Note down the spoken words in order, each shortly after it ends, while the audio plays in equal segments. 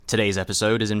Today's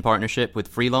episode is in partnership with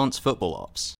Freelance Football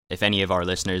Ops. If any of our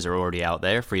listeners are already out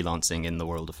there freelancing in the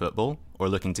world of football, or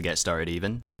looking to get started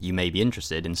even, you may be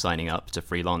interested in signing up to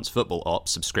Freelance Football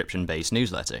Ops' subscription-based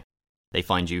newsletter. They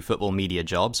find you football media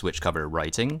jobs which cover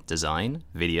writing, design,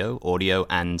 video, audio,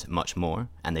 and much more,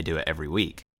 and they do it every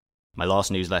week. My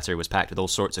last newsletter was packed with all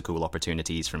sorts of cool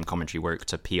opportunities, from commentary work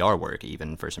to PR work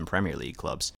even for some Premier League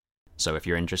clubs. So if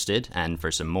you're interested, and for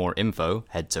some more info,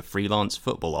 head to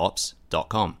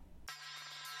freelancefootballops.com.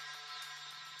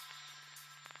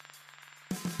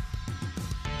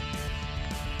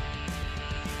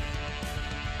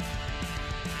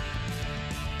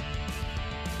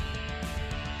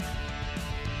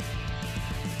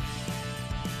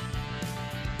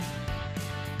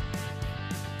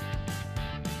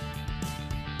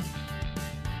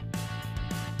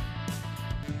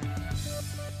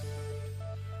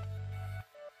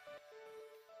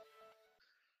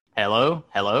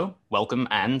 Hello,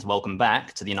 welcome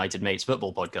back to the United Mates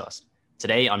Football Podcast.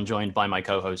 Today I'm joined by my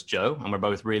co-host Joe, and we're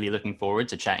both really looking forward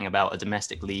to chatting about a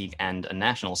domestic league and a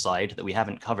national side that we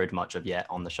haven't covered much of yet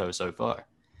on the show so far.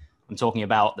 I'm talking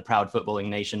about the proud footballing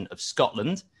nation of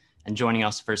Scotland, and joining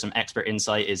us for some expert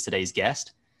insight is today's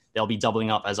guest. They'll be doubling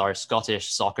up as our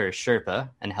Scottish soccer Sherpa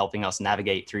and helping us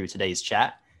navigate through today's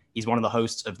chat. He's one of the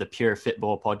hosts of the Pure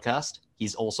Football podcast.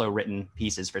 He's also written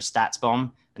pieces for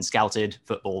StatsBomb and scouted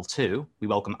football too. We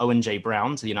welcome Owen J.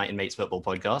 Brown to the United Mates Football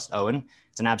podcast. Owen,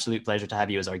 it's an absolute pleasure to have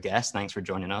you as our guest. Thanks for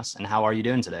joining us. And how are you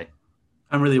doing today?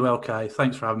 I'm really well, Kai.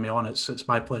 Thanks for having me on. It's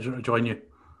my pleasure to join you.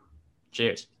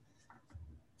 Cheers.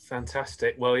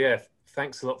 Fantastic. Well, yeah,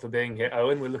 thanks a lot for being here,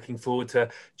 Owen. We're looking forward to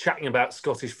chatting about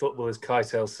Scottish football, as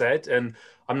Keitel said. And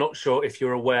I'm not sure if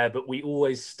you're aware, but we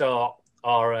always start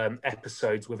our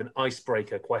episodes with an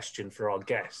icebreaker question for our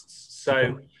guests.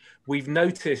 So we've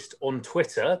noticed on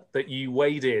Twitter that you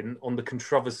weighed in on the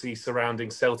controversy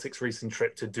surrounding Celtic's recent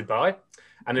trip to Dubai.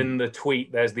 And in the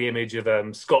tweet, there's the image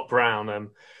of Scott Brown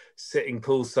sitting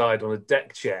poolside on a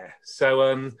deck chair.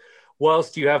 So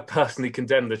whilst you have personally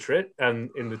condemned the trip and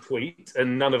in the tweet,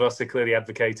 and none of us are clearly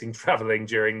advocating travelling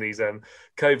during these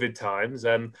COVID times,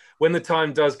 when the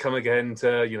time does come again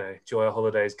to, enjoy our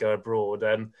holidays, go abroad,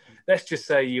 let's just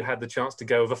say you had the chance to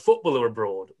go with a footballer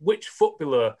abroad. Which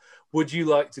footballer would you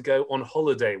like to go on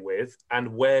holiday with,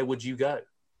 and where would you go?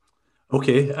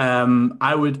 Okay,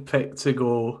 I would pick to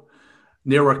go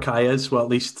near where Kai is, well, at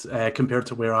least compared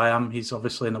to where I am. He's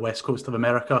obviously in the west coast of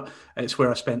America. It's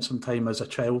where I spent some time as a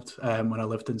child when I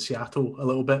lived in Seattle a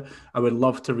little bit. I would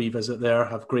love to revisit there,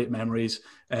 have great memories,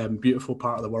 beautiful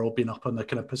part of the world, being up on the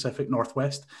kind of Pacific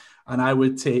Northwest. And I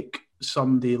would take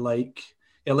somebody like,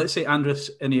 let's say Andres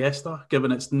Iniesta,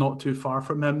 given it's not too far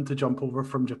from him to jump over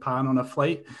from Japan on a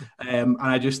flight. And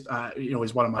I just,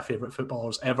 he's one of my favourite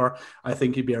footballers ever. I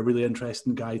think he'd be a really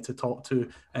interesting guy to talk to.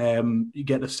 You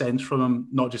get a sense from him,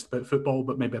 not just about football,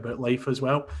 but maybe about life as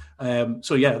well.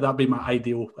 That'd be my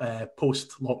ideal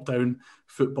post-lockdown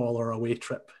footballer away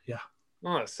trip. Yeah.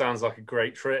 Oh, that sounds like a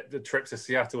great trip. The trip to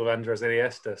Seattle with Andres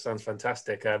Iniesta sounds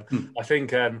fantastic. I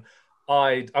think...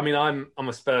 I'm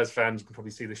a Spurs fan. You can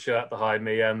probably see the shirt behind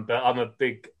me. But I'm a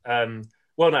big. I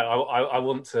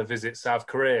want to visit South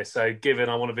Korea. So, given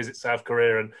I want to visit South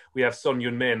Korea, and we have Son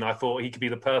Heung-min, I thought he could be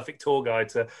the perfect tour guide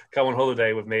to come on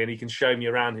holiday with me, and he can show me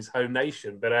around his home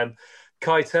nation. But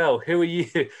Keitel, who are you?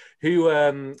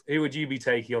 Who would you be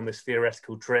taking on this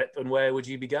theoretical trip, and where would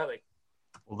you be going?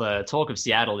 Well, the talk of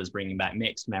Seattle is bringing back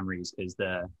mixed memories, because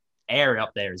the air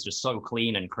up there is just so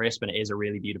clean and crisp, and it is a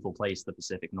really beautiful place, the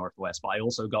Pacific Northwest. But I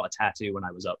also got a tattoo when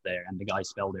I was up there, and the guy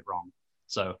spelled it wrong.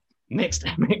 So mixed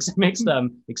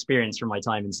experience from my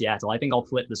time in Seattle. I think I'll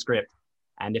flip the script,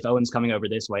 and if Owen's coming over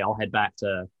this way, I'll head back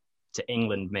to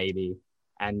England maybe.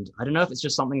 And I don't know if it's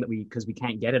just something that because we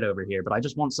can't get it over here, but I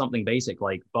just want something basic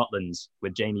like Butlins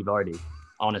with Jamie Vardy.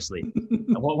 Honestly,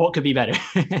 what could be better?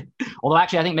 Although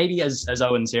actually, I think maybe as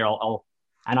Owen's here, I'll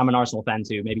and I'm an Arsenal fan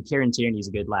too. Maybe Kieran Tierney's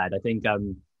a good lad. I think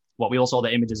we all saw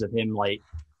the images of him like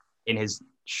in his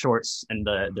shorts and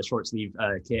the short sleeve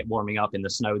kit warming up in the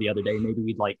snow the other day. Maybe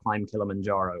we'd like climb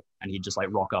Kilimanjaro and he'd just like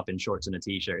rock up in shorts and a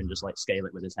t-shirt and just like scale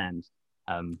it with his hands,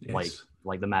 yes.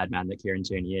 like the madman that Kieran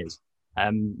Tierney is.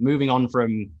 Moving on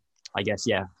from, I guess,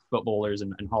 footballers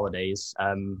and holidays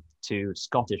to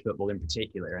Scottish football in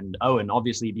particular. And Owen,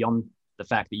 obviously, beyond the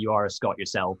fact that you are a Scot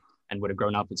yourself and would have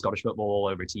grown up with Scottish football all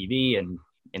over TV and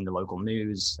in the local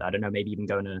news, I don't know, maybe even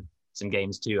going to some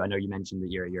games too. I know you mentioned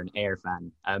that you're an Ayr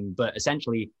fan, but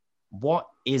essentially, what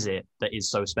is it that is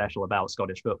so special about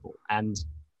Scottish football? And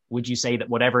would you say that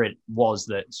whatever it was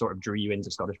that sort of drew you into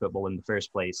Scottish football in the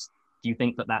first place, do you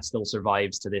think that that still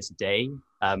survives to this day?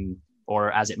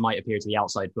 Or as it might appear to the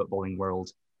outside footballing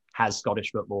world, has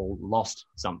Scottish football lost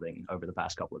something over the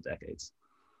past couple of decades?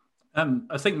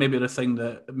 I think maybe the thing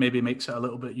that maybe makes it a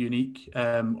little bit unique,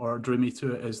 or drew me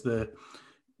to it, is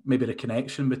maybe the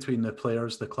connection between the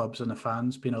players, the clubs, and the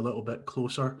fans being a little bit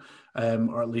closer,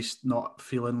 or at least not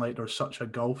feeling like there's such a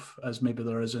gulf as maybe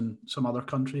there is in some other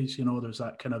countries. You know, there's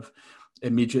that kind of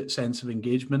immediate sense of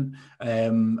engagement,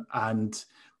 and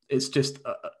it's just,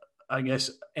 I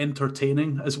guess,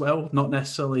 entertaining as well. Not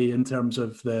necessarily in terms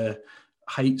of the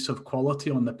heights of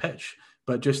quality on the pitch,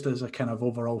 but just as a kind of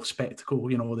overall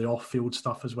spectacle, you know, the off-field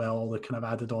stuff as well, all the kind of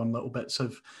added on little bits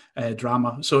of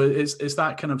drama. So it's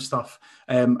that kind of stuff,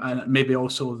 and maybe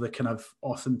also the kind of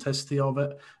authenticity of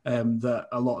it, that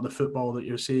a lot of the football that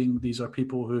you're seeing, these are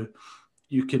people who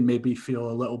you can maybe feel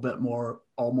a little bit more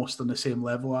almost on the same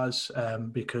level as,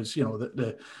 because, you know,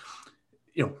 the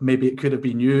maybe it could have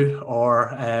been you,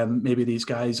 or maybe these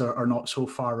guys are not so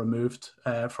far removed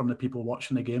from the people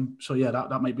watching the game. So yeah,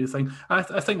 that might be the thing. I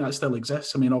think that still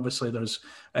exists. I mean, obviously there's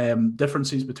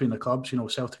differences between the clubs. You know,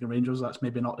 Celtic and Rangers, that's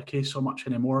maybe not the case so much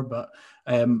anymore. But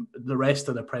the rest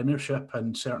of the Premiership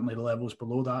and certainly the levels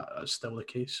below that is still the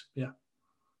case. Yeah.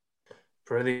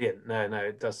 Brilliant. No,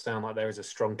 it does sound like there is a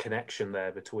strong connection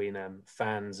there between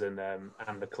fans and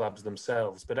the clubs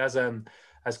themselves. But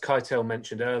as Keitel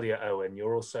mentioned earlier, Owen,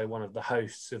 you're also one of the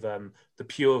hosts of the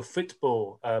Pure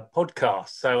Football podcast.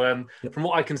 So From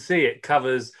what I can see, it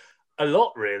covers a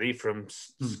lot, really, from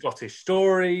Scottish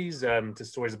stories to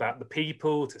stories about the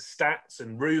people to stats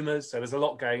and rumours. So there's a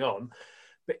lot going on.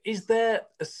 But is there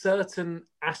a certain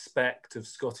aspect of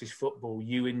Scottish football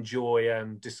you enjoy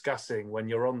discussing when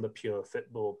you're on the Pure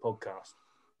Football podcast?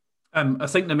 I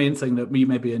think the main thing that we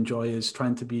maybe enjoy is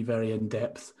trying to be very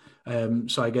in-depth.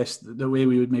 So I guess the way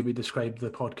we would maybe describe the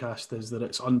podcast is that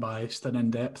it's unbiased and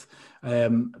in-depth.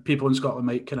 People in Scotland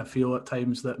might kind of feel at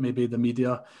times that maybe the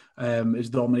media is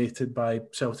dominated by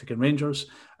Celtic and Rangers,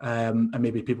 and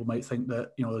maybe people might think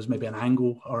that, you know, there's maybe an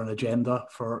angle or an agenda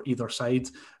for either side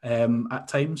at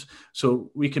times.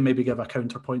 So we can maybe give a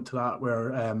counterpoint to that,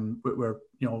 where we're,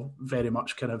 you know, very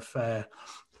much kind of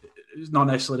it's not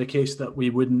necessarily the case that we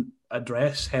wouldn't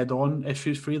address head-on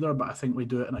issues for either, but I think we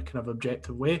do it in a kind of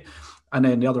objective way. And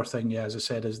then the other thing, yeah, as I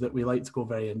said, is that we like to go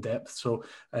very in-depth. So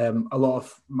a lot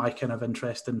of my kind of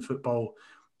interest in football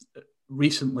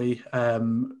recently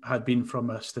had been from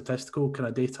a statistical kind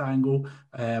of data angle,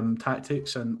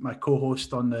 tactics. And my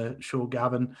co-host on the show,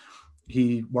 Gavin,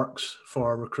 he works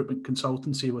for a recruitment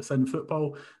consultancy within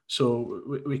football.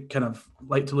 So we kind of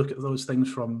like to look at those things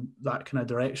from that kind of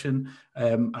direction.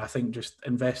 I think just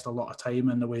invest a lot of time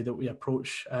in the way that we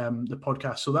approach the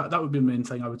podcast. So that would be the main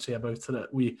thing I would say about it,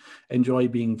 that we enjoy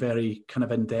being very kind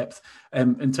of in-depth.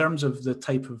 In terms of the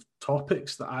type of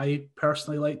topics that I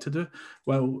personally like to do,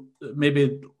 well,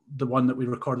 maybe the one that we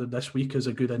recorded this week is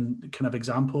a good kind of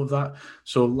example of that.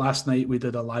 So last night we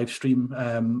did a live stream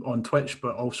on Twitch,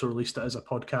 but also released it as a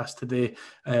podcast today,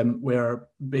 where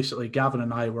basically Gavin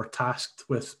and I were tasked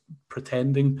with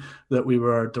pretending that we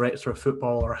were director of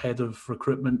football or head of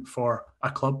recruitment for a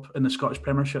club in the Scottish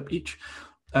Premiership each.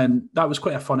 And that was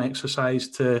quite a fun exercise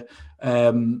to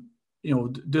do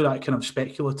that kind of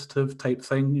speculative type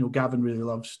thing. You know, Gavin really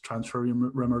loves transfer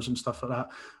rumours and stuff like that,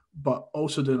 but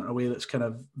also doing it in a way that's kind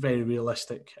of very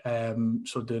realistic.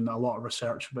 So doing a lot of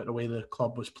research about the way the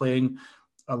club was playing,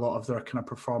 a lot of their kind of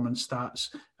performance stats,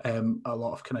 a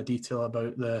lot of kind of detail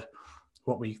about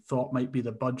what we thought might be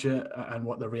the budget and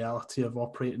what the reality of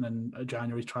operating in a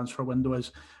January transfer window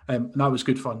is. And that was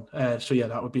good fun. So yeah,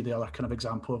 that would be the other kind of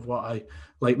example of what I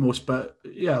like most. But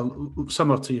yeah,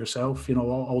 similar to yourself, you know,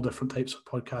 all different types of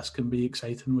podcasts can be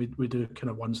exciting. We do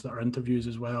kind of ones that are interviews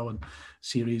as well and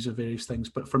series of various things.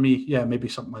 But for me, yeah, maybe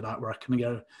something like that where I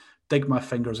can dig my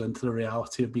fingers into the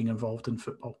reality of being involved in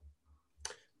football.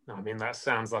 I mean, that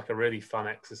sounds like a really fun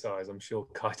exercise. I'm sure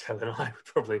Keitel and I would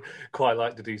probably quite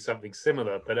like to do something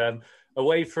similar. But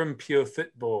away from pure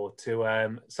football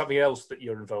to something else that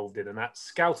you're involved in, and that's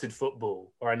Scouted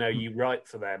Football, where I know you write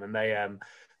for them, and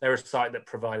they're a site that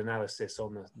provide analysis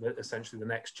on essentially the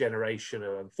next generation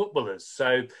of footballers.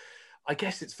 So I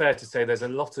guess it's fair to say there's a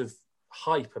lot of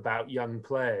hype about young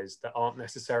players that aren't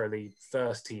necessarily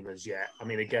first teamers yet. I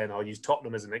mean, again, I'll use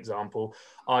Tottenham as an example.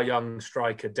 Our young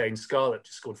striker Dane Scarlett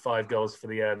just scored 5 goals for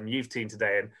the youth team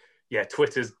today, and yeah,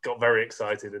 Twitter's got very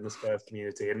excited in the Spurs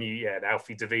community. And and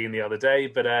Alfie Devine the other day.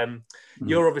 But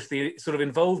you're obviously sort of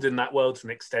involved in that world to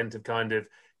an extent of kind of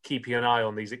keeping an eye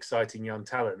on these exciting young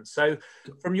talents. So,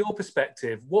 from your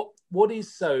perspective, what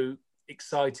is so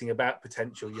exciting about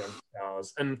potential young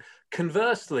stars? And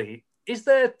conversely, is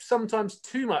there sometimes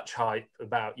too much hype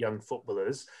about young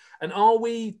footballers? And are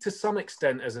we, to some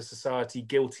extent, as a society,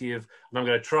 guilty of, and I'm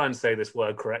going to try and say this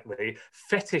word correctly,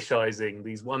 fetishizing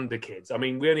these wonder kids? I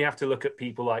mean, we only have to look at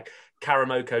people like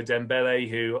Karamoko Dembele,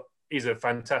 who is a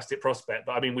fantastic prospect,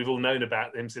 but I mean, we've all known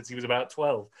about him since he was about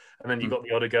 12. And then you've got the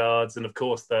Odegaards and, of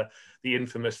course, the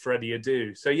infamous Freddie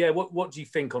Adu. So, yeah, what do you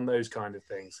think on those kind of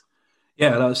things?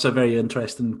 Yeah, that's a very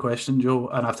interesting question, Joe.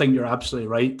 And I think you're absolutely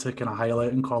right to kind of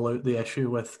highlight and call out the issue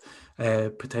with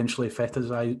potentially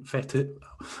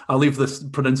I'll leave this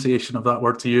pronunciation of that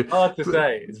word to you. Hard to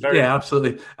say. It's very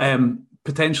absolutely.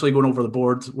 Potentially going over the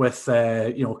board with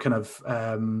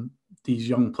these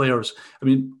young players. I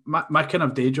mean, my kind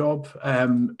of day job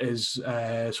is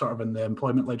sort of in the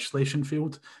employment legislation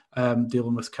field,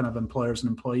 dealing with kind of employers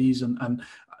and employees, and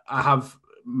I have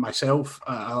myself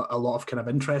a lot of kind of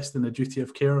interest in the duty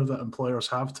of care that employers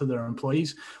have to their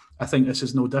employees. I think this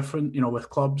is no different, with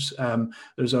clubs.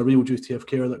 There's a real duty of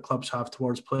care that clubs have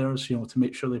towards players, to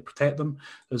make sure they protect them.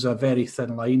 There's a very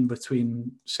thin line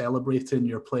between celebrating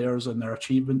your players and their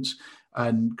achievements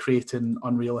and creating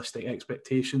unrealistic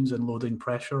expectations and loading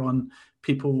pressure on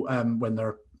people when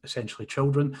they're essentially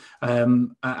children,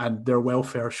 and their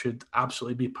welfare should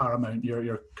absolutely be paramount.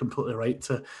 You're completely right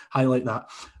to highlight that.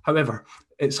 However,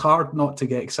 it's hard not to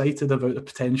get excited about the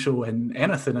potential in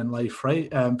anything in life, right?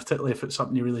 Particularly if it's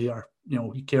something you really are,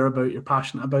 you care about, you're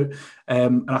passionate about.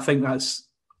 And I think that's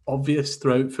obvious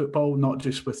throughout football, not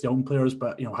just with young players,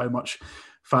 but, how much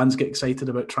fans get excited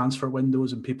about transfer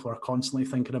windows and people are constantly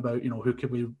thinking about, who could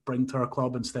we bring to our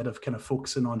club instead of kind of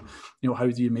focusing on, how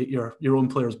do you make your own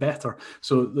players better?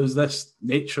 So there's this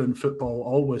nature in football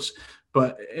always.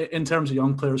 But in terms of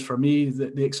young players, for me,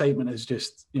 the excitement is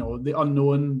just, the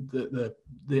unknown,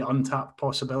 the untapped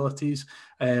possibilities,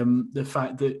 the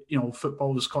fact that,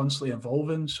 football is constantly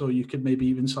evolving. So you could maybe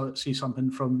even see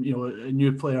something from, a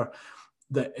new player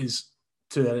that is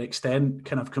to an extent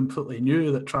kind of completely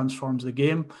new that transforms the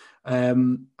game.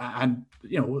 And,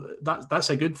 that's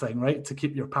a good thing, right? To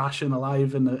keep your passion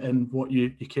alive in what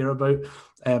you care about.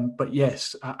 But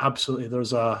yes, absolutely.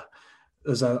 There's a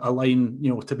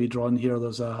line, to be drawn here.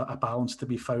 There's a balance to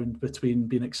be found between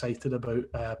being excited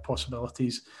about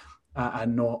possibilities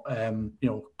and not,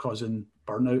 causing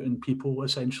burnout in people,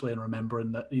 essentially, and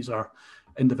remembering that these are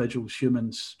individuals,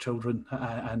 humans, children,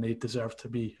 and they deserve to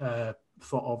be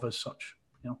thought of as such.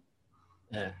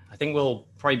 Yeah, I think we'll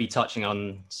probably be touching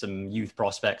on some youth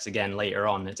prospects again later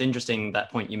on. It's interesting, that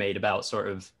point you made about sort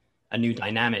of a new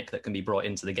dynamic that can be brought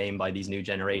into the game by these new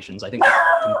generations. I think,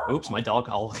 oops, my dog,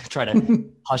 I'll try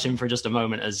to hush him for just a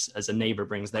moment as a neighbor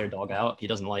brings their dog out. He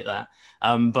doesn't like that.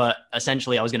 But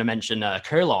essentially, I was going to mention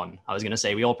Curlon. I was going to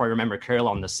say, we all probably remember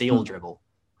Curlon, the seal dribble.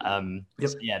 Yep.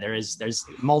 So yeah, there's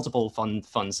multiple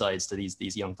fun sides to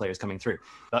these young players coming through.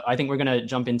 But I think we're going to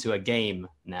jump into a game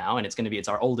now, and it's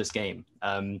our oldest game.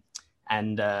 I'm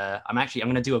going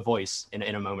to do a voice in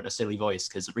a moment, a silly voice,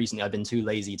 because recently I've been too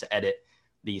lazy to edit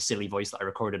the silly voice that I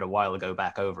recorded a while ago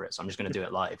back over it. So I'm just going to do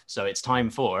it live. So it's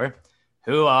time for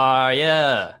Who Are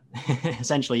Ya?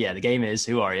 Essentially, yeah, the game is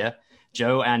Who Are Ya?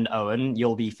 Joe and Owen,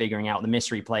 you'll be figuring out the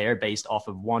mystery player based off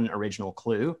of one original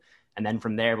clue. And then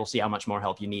from there, we'll see how much more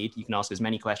help you need. You can ask as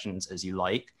many questions as you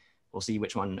like. We'll see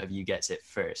which one of you gets it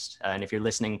first. And if you're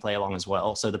listening, play along as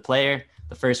well. So the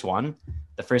first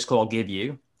clue I'll give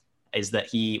you is that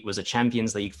he was a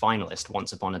Champions League finalist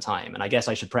once upon a time. And I guess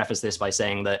I should preface this by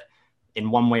saying that in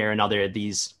one way or another,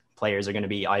 these players are going to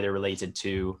be either related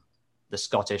to the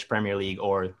Scottish Premier League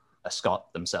or a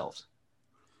Scot themselves.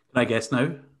 Can I guess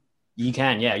now? You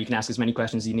can, yeah. You can ask as many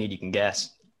questions as you need. You can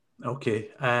guess. Okay.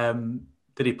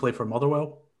 Did he play for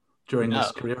Motherwell during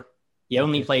his career? He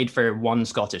only played for one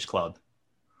Scottish club.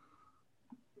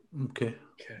 Okay.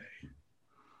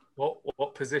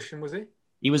 What position was he?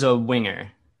 He was a winger.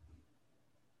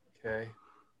 Okay.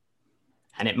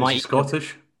 And Is he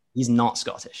Scottish? He's not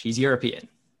Scottish. He's European.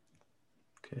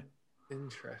 Okay.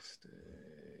 Interesting.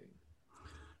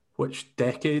 Which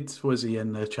decade was he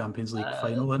in the Champions League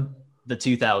final in? The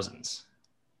 2000s.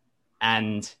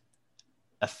 And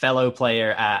a fellow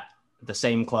player at the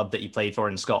same club that he played for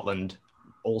in Scotland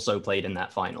also played in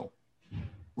that final.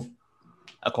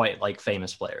 A quite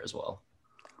famous player as well.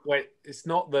 Wait, it's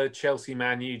not the Chelsea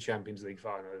Man U Champions League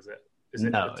final, is it?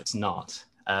 No, it's not.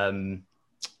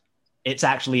 It's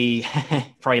actually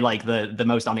probably the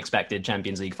most unexpected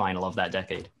Champions League final of that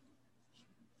decade.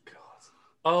 God.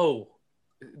 Oh,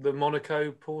 the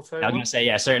Monaco Porto. I was going to say,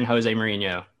 yeah, certain Jose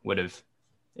Mourinho would have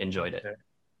enjoyed it. Okay.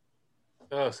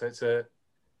 Oh,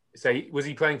 so was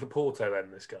he playing for Porto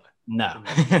then, this guy? No.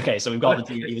 Okay, so we've got the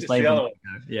two. He was playing for Monaco.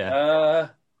 Yeah.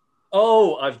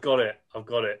 Oh, I've got it.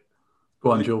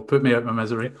 Go on, Joe. Put me out of my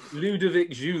misery.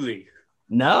 Ludovic Julie.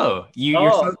 No, you're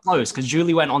so close because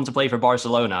Julie went on to play for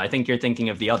Barcelona. I think you're thinking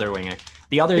of the other winger.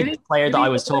 The other player that I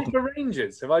was talking for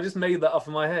Rangers. Have I just made that up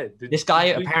in my head? This guy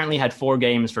apparently had 4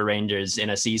 games for Rangers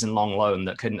in a season-long loan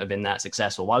that couldn't have been that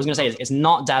successful. What I was going to say is it's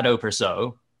not Dado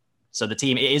Perso. So the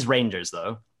team, it is Rangers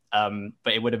though.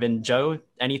 But it would have been Joe.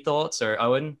 Any thoughts, or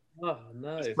Owen? Oh,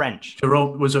 no. It's French.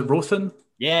 Jerome, was it Rothen?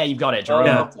 Yeah, you've got it,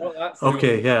 Jerome. Yeah.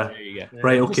 Okay, yeah. There you go.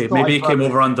 Right, okay. Maybe he came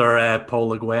over under Paul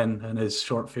Le Guen and his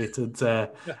short-fated,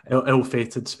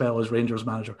 ill-fated spell as Rangers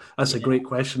manager. That's a great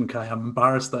question, Kai. I'm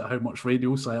embarrassed at how much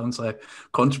radio silence I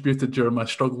contributed during my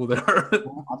struggle there.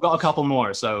 I've got a couple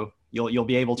more, so you'll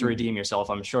be able to redeem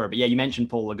yourself, I'm sure. But yeah, you mentioned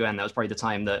Paul Le Guen. That was probably the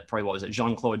time that what was it,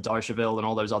 Jean-Claude Darcheville and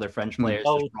all those other French players.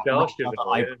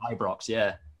 Darcheville, Ibrox,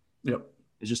 yeah. Yep.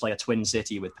 It's just like a twin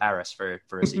city with Paris for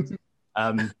a season.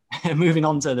 Moving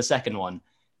on to the second one,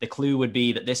 the clue would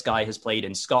be that this guy has played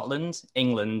in Scotland,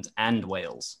 England, and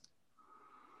Wales.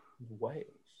 Wales.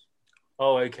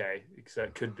 Oh, okay. So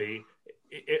it could be.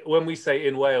 When we say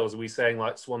in Wales, are we saying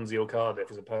like Swansea or Cardiff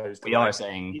as opposed to? We are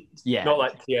saying, yeah. Not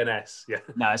like TNS. Yeah.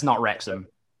 No, it's not Wrexham.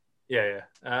 Yeah.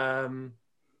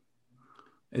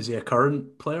 Is he a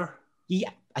current player? Yeah,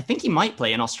 I think he might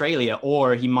play in Australia,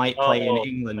 or he might play in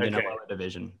England in a lower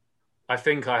division. I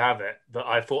think I have it, but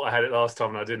I thought I had it last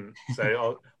time and I didn't.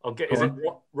 So I'll get. Is it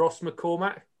Ross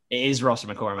McCormack? It is Ross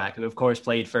McCormack, who of course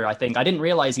played for. I didn't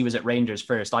realize he was at Rangers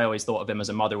first. I always thought of him as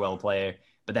a Motherwell player,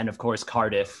 but then of course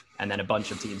Cardiff, and then a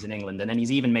bunch of teams in England, and then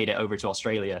he's even made it over to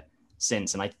Australia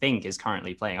since, and I think is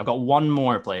currently playing. I've got one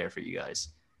more player for you guys,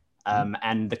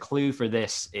 and the clue for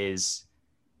this is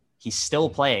he's still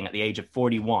playing at the age of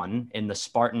 41 in the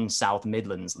Spartan South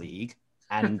Midlands League,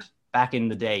 and. Back in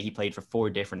the day, he played for 4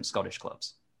 different Scottish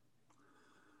clubs.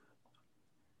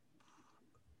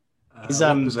 His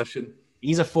position?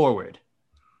 He's a forward.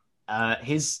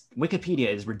 His Wikipedia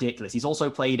is ridiculous. He's also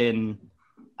played in,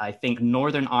 I think,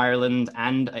 Northern Ireland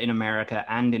and in America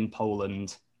and in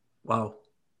Poland. Wow.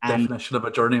 Definition of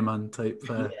a journeyman type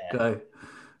guy.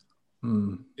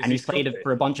 And he's played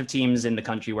for a bunch of teams in the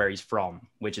country where he's from,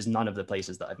 which is none of the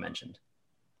places that I've mentioned.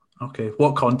 Okay.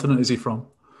 What continent is he from?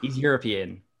 He's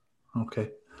European. Okay.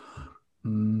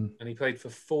 And he played for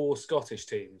 4 Scottish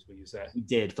teams, will you say? He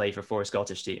did play for 4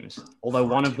 Scottish teams. Although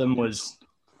one of them was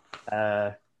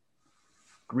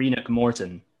Greenock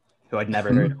Morton, who I'd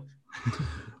never heard of.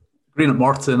 Greenock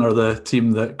Morton are the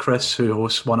team that Chris, who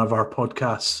hosts one of our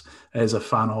podcasts, is a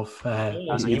fan of.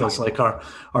 He does like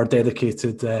our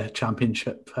dedicated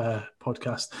championship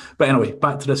podcast. But anyway,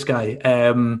 back to this guy.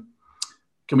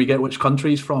 Can we get which country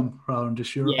he's from rather than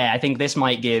just Europe? Yeah, I think this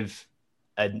might give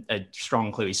a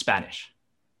strong clue. He's Spanish.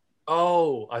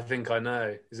 Oh, I think I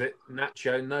know. Is it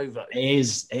Nacho Nova? It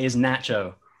is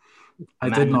Nacho. I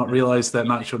did not realise that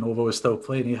Nacho Nova was still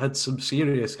playing. He had some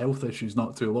serious health issues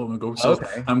not too long ago. So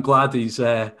I'm glad he's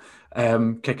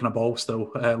kicking a ball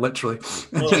still, literally.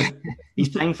 He's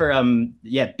playing for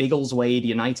Biggleswade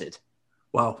United.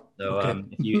 Wow. So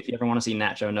if you ever want to see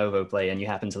Nacho Novo play and you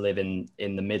happen to live in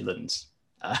the Midlands,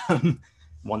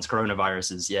 once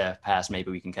coronavirus is passed, maybe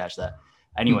we can catch that.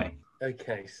 Anyway.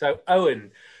 Okay, so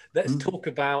Owen, let's talk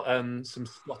about some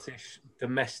Scottish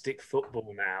domestic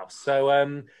football now.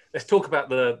 So let's talk about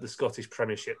the Scottish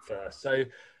Premiership first. So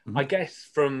I guess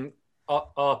from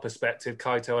our perspective,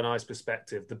 Kaito and I's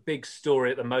perspective, the big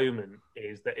story at the moment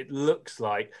is that it looks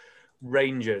like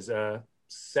Rangers are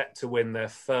set to win their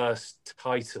first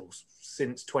titles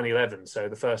since 2011. So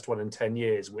the first one in 10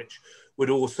 years, which would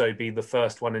also be the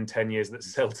first one in 10 years that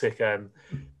Celtic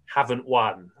haven't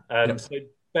won. So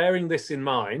bearing this in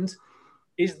mind,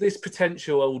 is this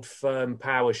potential Old Firm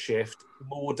power shift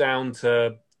more down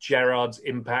to Gerrard's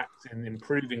impact in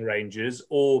improving Rangers,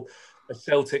 or are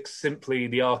Celtic simply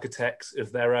the architects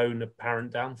of their own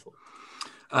apparent downfall?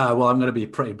 Well, I'm going to be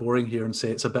pretty boring here and say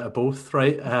it's a bit of both,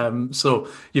 right? So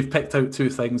you've picked out 2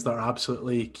 things that are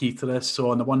absolutely key to this.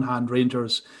 So on the one hand,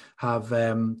 Rangers have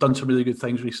done some really good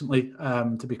things recently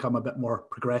to become a bit more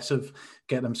progressive,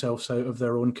 get themselves out of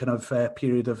their own kind of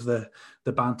period of the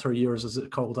banter years, as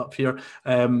it's called up here.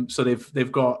 So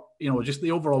they've got, just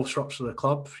the overall structure of the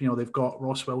club. They've got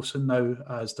Ross Wilson now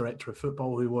as director of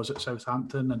football, who was at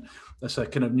Southampton, and it's a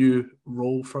kind of new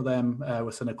role for them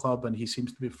within the club, and he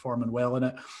seems to be performing well in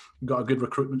it. We've got a good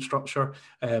recruitment structure,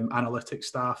 analytics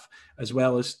staff, as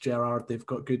well as Gerrard. They've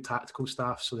got good tactical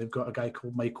staff. So they've got a guy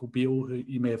called Michael Beale, who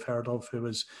you may have heard of, who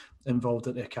was involved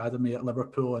at the academy at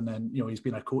Liverpool, and then he's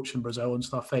been a coach in Brazil and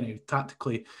stuff. Anyway,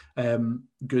 tactically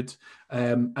good,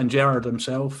 and Gerrard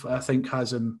himself, I think,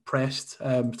 has impressed,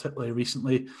 particularly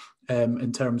recently,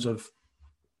 in terms of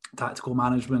tactical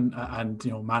management and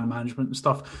man management and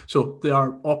stuff. So they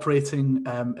are operating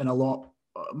in a lot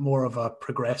more of a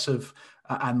progressive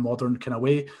and modern kind of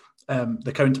way.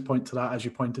 The counterpoint to that, as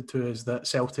you pointed to, is that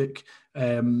Celtic,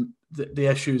 the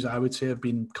issues I would say have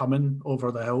been coming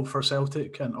over the hill for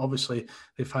Celtic, and obviously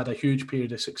they've had a huge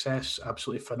period of success,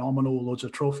 absolutely phenomenal, loads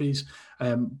of trophies.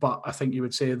 But I think you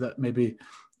would say that maybe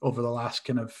over the last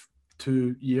kind of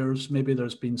 2 years, maybe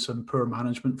there's been some poor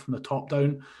management from the top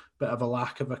down, bit of a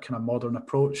lack of a kind of modern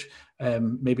approach.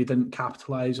 Maybe didn't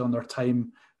capitalise on their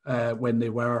time when they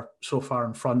were so far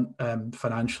in front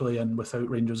financially and without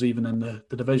Rangers even in the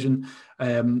division.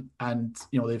 And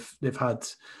they've had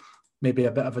maybe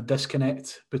a bit of a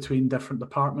disconnect between different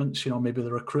departments. Maybe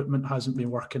the recruitment hasn't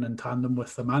been working in tandem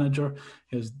with the manager.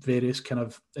 There's various kind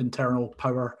of internal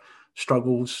power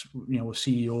struggles,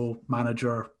 CEO,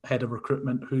 manager, head of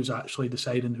recruitment, who's actually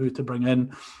deciding who to bring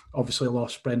in. Obviously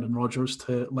lost Brendan Rodgers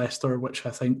to Leicester, which I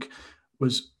think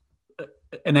was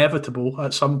inevitable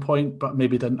at some point, but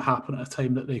maybe didn't happen at a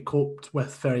time that they coped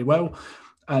with very well.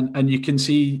 And you can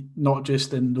see not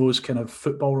just in those kind of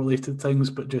football related things,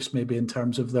 but just maybe in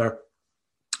terms of their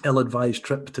ill-advised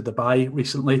trip to Dubai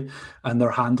recently and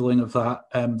their handling of that,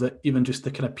 that even just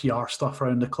the kind of PR stuff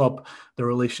around the club, the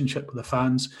relationship with the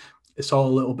fans, it's all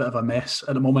a little bit of a mess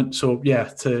at the moment. So yeah,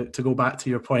 to go back to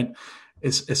your point,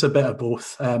 it's a bit of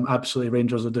both. Absolutely,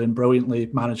 Rangers are doing brilliantly,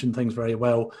 managing things very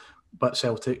well, but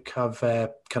Celtic have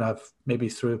kind of maybe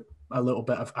through a little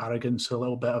bit of arrogance, a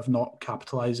little bit of not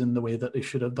capitalising the way that they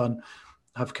should have done,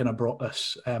 have kind of brought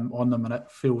this on them. And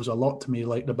it feels a lot to me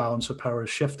like the balance of power is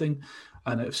shifting.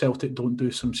 And if Celtic don't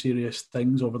do some serious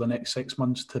things over the next 6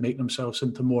 months to make themselves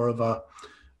into more of a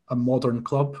modern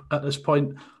club at this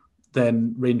point,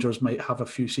 then Rangers might have a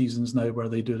few seasons now where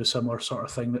they do the similar sort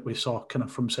of thing that we saw kind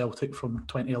of from Celtic from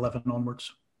 2011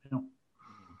 onwards.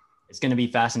 It's going to be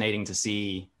fascinating to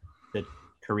see the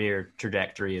career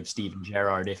trajectory of Steven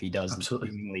Gerrard if he does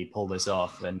seemingly pull this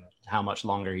off, and how much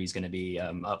longer he's going to be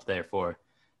up there for.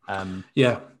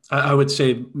 I would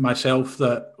say myself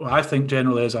that I think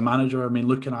generally as a manager,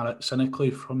 looking at it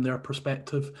cynically from their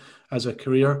perspective as a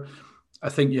career, I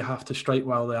think you have to strike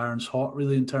while the iron's hot,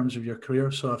 really, in terms of your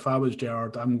career. So if I was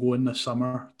Gerrard, I'm going this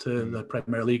summer to the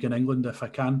Premier League in England if I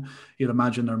can. You'd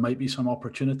imagine there might be some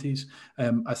opportunities.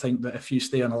 I think that if you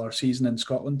stay another season in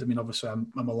Scotland, obviously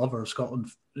I'm a lover of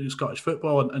Scottish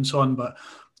football and so on, but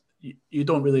you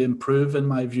don't really improve, in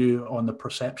my view, on the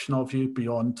perception of you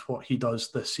beyond what he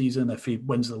does this season. If he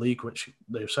wins the league, which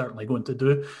they're certainly going to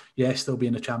do, yes, they'll be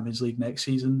in the Champions League next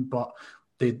season, but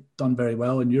they've done very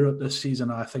well in Europe this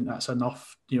season. I think that's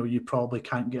enough. You probably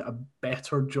can't get a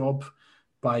better job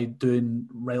by doing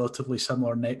relatively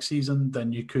similar next season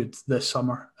than you could this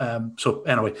summer. So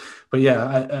anyway, but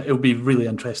yeah, it'll be really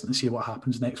interesting to see what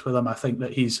happens next with him. I think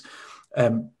that he's,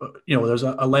 there's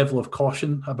a level of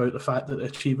caution about the fact that the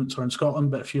achievements are in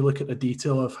Scotland, but if you look at the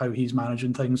detail of how he's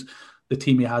managing things, the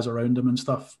team he has around him and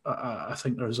stuff, I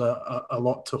think there's a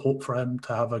lot to hope for him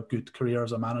to have a good career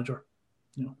as a manager.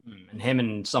 And him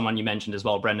and someone you mentioned as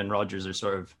well, Brendan Rodgers, are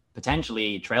sort of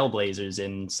potentially trailblazers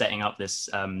in setting up this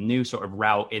new sort of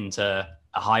route into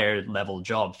a higher level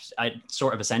job.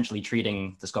 Sort of essentially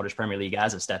treating the Scottish Premier League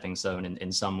as a stepping stone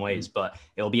in some ways. But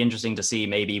it'll be interesting to see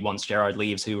maybe once Gerrard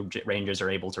leaves, who Rangers are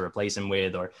able to replace him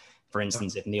with, or for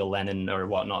instance, if Neil Lennon or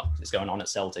whatnot is going on at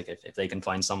Celtic, if they can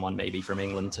find someone maybe from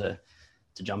England to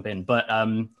jump in. But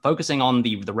focusing on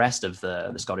the rest of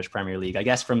the Scottish Premier League, I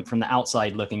guess from the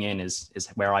outside looking in is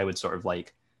where I would sort of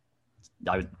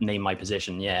I would name my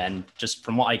position. Yeah. And just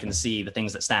from what I can see, the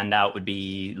things that stand out would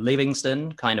be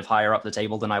Livingston kind of higher up the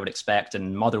table than I would expect,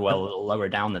 and Motherwell a little lower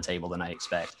down the table than I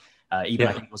expect. I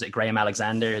think, was it Graham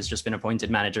Alexander has just been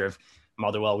appointed manager of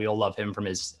Motherwell. We all love him from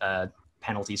his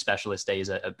penalty specialist days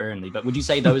at Burnley. But would you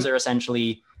say those are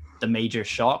essentially the major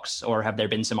shocks, or have there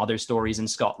been some other stories in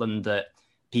Scotland that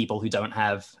people who don't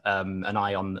have an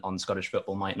eye on Scottish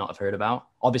football might not have heard about?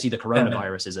 Obviously, the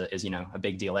coronavirus is a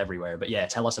big deal everywhere. But yeah,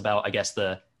 tell us about, I guess,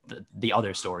 the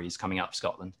other stories coming up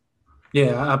Scotland.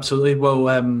 Yeah, absolutely. Well,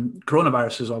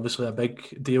 coronavirus is obviously a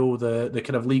big deal. The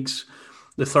kind of leagues,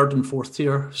 the third and fourth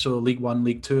tier, so League One,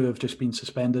 League Two, have just been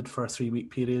suspended for a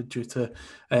 3-week period due to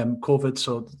COVID.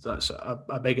 So that's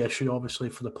a big issue, obviously,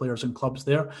 for the players and clubs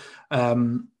there.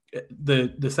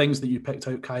 The things that you picked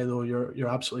out, Kai, though, you're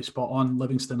absolutely spot on.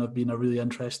 Livingston have been a really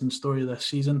interesting story this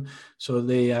season. So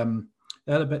they had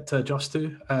a bit to adjust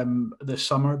to this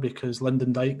summer, because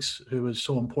Lyndon Dykes, who was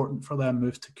so important for them,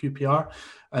 moved to QPR,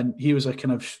 and he was a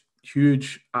kind of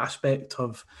huge aspect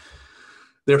of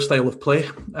their style of play.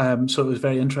 So it was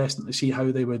very interesting to see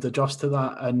how they would adjust to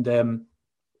that. And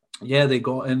yeah, they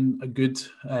got in a good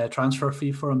transfer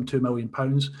fee for him, £2 million.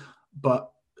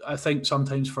 But I think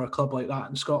sometimes for a club like that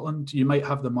in Scotland, you might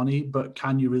have the money, but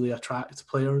can you really attract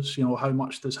players? You know, how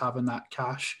much does having that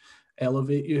cash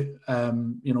elevate you?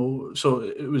 You know, so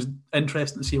it was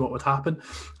interesting to see what would happen,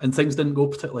 and things didn't go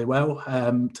particularly well,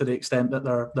 to the extent that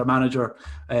their manager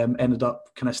ended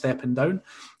up kind of stepping down,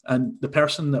 and the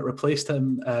person that replaced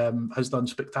him has done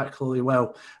spectacularly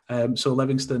well. So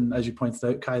Livingston, as you pointed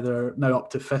out, Kai, they're now up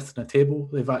to 5th in the table.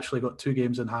 They've actually got 2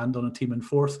 games in hand on a team in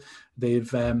 4th.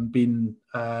 They've been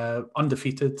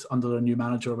undefeated under their new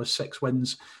manager with 6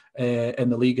 wins in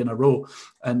the league in a row.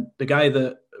 And the guy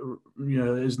that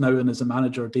is now in as a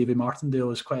manager, Davy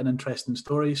Martindale, is quite an interesting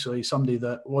story. So he's somebody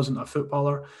that wasn't a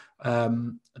footballer,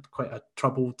 had quite a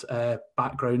troubled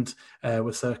background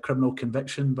with a criminal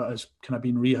conviction, but has kind of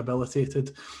been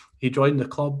rehabilitated. He joined the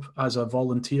club as a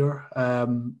volunteer,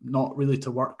 not really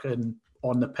to work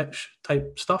on the pitch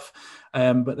type stuff,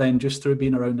 but then just through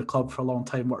being around the club for a long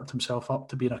time, worked himself up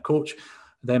to being a coach,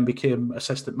 then became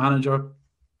assistant manager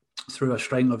through a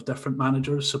string of different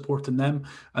managers supporting them,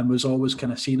 and was always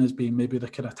kind of seen as being maybe the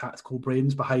kind of tactical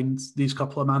brains behind these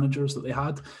couple of managers that they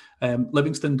had.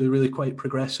 Livingston do really quite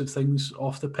progressive things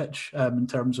off the pitch in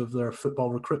terms of their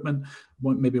football recruitment.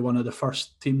 Maybe one of the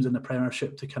first teams in the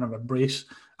Premiership to kind of embrace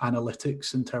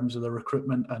analytics in terms of the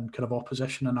recruitment and kind of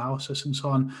opposition analysis and so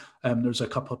on. There's a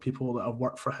couple of people that have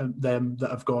worked for them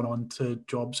that have gone on to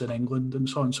jobs in England and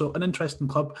so on. So an interesting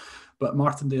club, but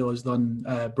Martindale has done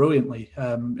brilliantly.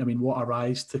 I mean, what a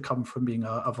rise to come from being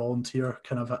a volunteer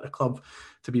kind of at the club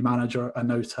to be manager, and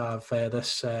now to have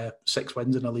this 6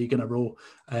 wins in a league in a row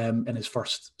in his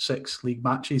first 6 league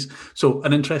matches. So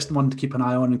an interesting one to keep an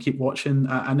eye on and keep watching.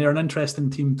 And they're an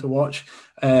interesting team to watch.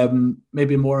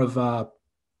 Maybe more of a,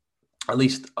 at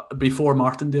least before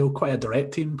Martindale, quite a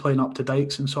direct team, playing up to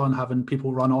dikes and so on, having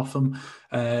people run off them,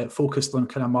 focused on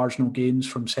kind of marginal gains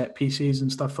from set pieces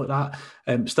and stuff like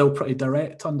that. Still pretty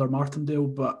direct under Martindale,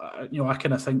 but I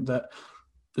kind of think that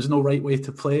there's no right way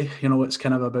to play. It's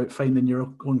kind of about finding your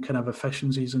own kind of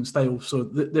efficiencies and style. So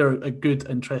they're a good,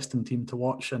 interesting team to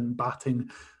watch, and batting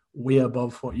way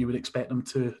above what you would expect them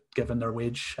to, given their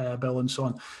wage bill and so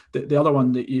on. The other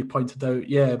one that you pointed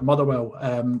out,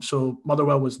 Motherwell. So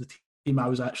Motherwell was the team I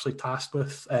was actually tasked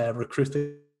with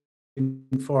recruiting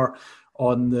for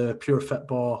on the Pure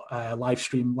Football live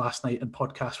stream last night and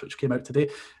podcast, which came out today.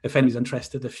 If anybody's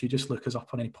interested, if you just look us up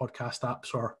on any podcast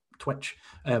apps or Twitch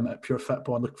at Pure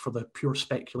Football and look for the Pure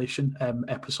Speculation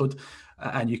episode,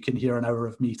 and you can hear an hour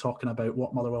of me talking about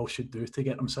what Motherwell should do to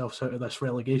get themselves out of this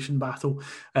relegation battle.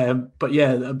 But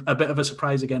yeah, a bit of a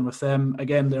surprise again with them.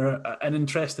 Again, they're an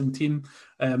interesting team.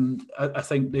 I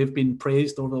think they've been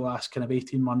praised over the last kind of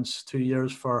 18 months, 2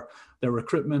 years for their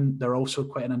recruitment. They're also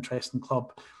quite an interesting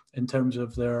club in terms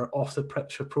of their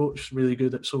off-the-pitch approach, really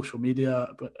good at social media,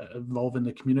 but involving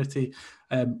the community.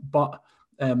 But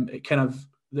it kind of,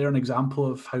 they're an example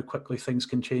of how quickly things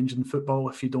can change in football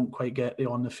if you don't quite get the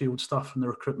on-the-field stuff and the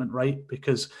recruitment right,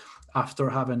 because after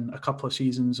having a couple of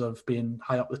seasons of being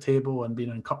high up the table and being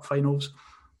in cup finals,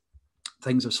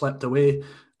 things have slipped away.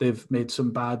 They've made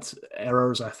some bad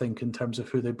errors, I think, in terms of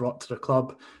who they brought to the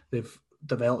club. They've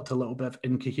developed a little bit of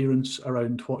incoherence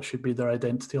around what should be their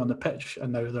identity on the pitch,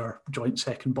 and now they're joint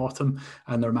second bottom,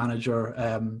 and their manager,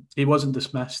 he wasn't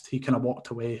dismissed, he kind of walked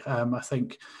away. I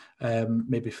think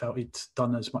maybe felt he'd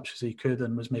done as much as he could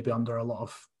and was maybe under a lot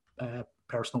of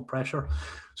personal pressure.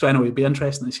 So anyway, it'd be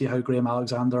interesting to see how Graham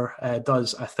Alexander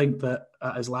does. I think that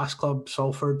at his last club,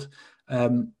 Salford,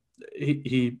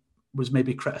 he was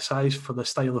maybe criticised for the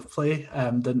style of play,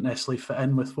 didn't necessarily fit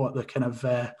in with what the kind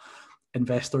of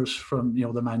investors from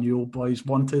the Man U boys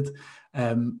wanted,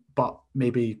 but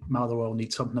maybe Motherwell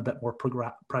needs something a bit more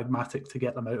pragmatic to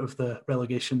get them out of the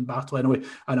relegation battle anyway.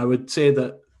 And I would say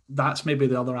that that's maybe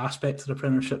the other aspect of the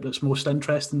Premiership that's most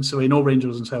interesting. So we know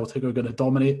Rangers and Celtic are going to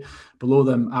dominate. Below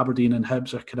them, Aberdeen and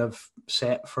Hibs are kind of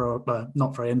set for a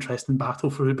not very interesting battle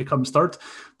for who becomes third.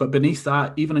 But beneath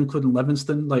that, even including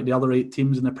Livingston, like the other 8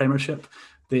 teams in the Premiership,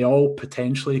 they all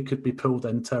potentially could be pulled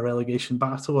into a relegation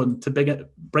battle. And to bring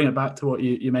it back to what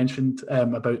you mentioned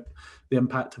about the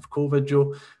impact of COVID,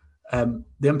 Joe,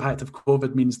 the impact of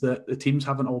COVID means that the teams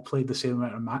haven't all played the same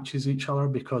amount of matches each other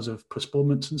because of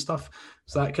postponements and stuff.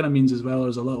 So that kind of means as well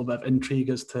there's a little bit of intrigue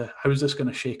as to how's this going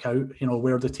to shake out,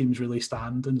 where the teams really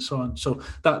stand and so on. So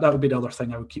that would be the other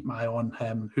thing I would keep my eye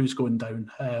on, who's going down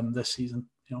this season.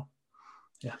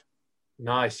 Yeah.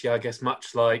 Nice. Yeah, I guess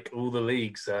much like all the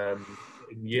leagues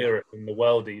in Europe and the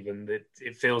world, even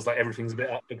it feels like everything's a bit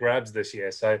up for grabs this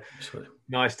year. So Absolutely.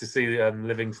 Nice to see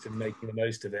Livingston making the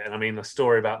most of it. And I mean, the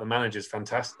story about the manager is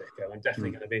fantastic. I'm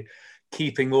definitely going to be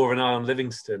keeping more of an eye on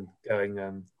Livingston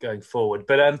going forward.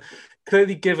 But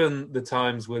clearly, given the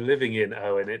times we're living in,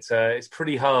 Owen, it's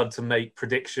pretty hard to make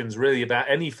predictions really about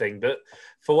anything. But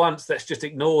for once, let's just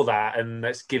ignore that and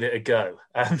let's give it a go.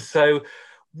 So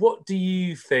what do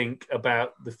you think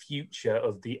about the future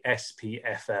of the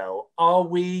SPFL? Are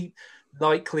we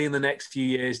likely in the next few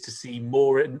years to see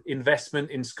more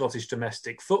investment in Scottish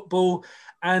domestic football?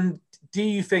 And do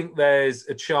you think there's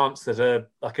a chance that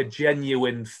a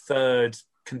genuine third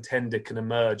contender can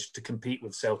emerge to compete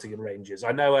with Celtic and Rangers?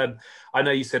 I know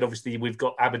you said obviously we've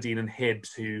got Aberdeen and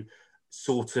Hibs who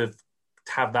sort of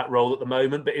have that role at the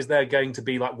moment, but is there going to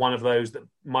be like one of those that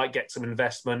might get some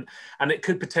investment and it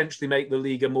could potentially make the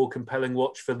league a more compelling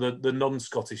watch for the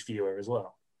non-Scottish viewer as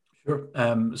well? Sure.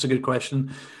 It's a good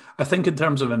question. I think in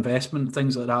terms of investment,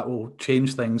 things like that will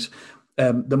change things.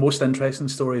 The most interesting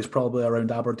story is probably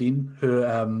around Aberdeen, who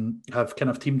have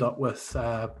kind of teamed up with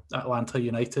Atlanta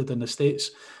United in the States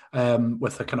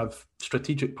with a kind of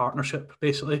strategic partnership,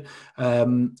 basically.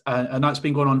 And that's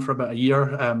been going on for about a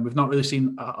year. We've not really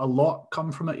seen a lot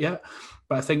come from it yet,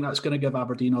 but I think that's going to give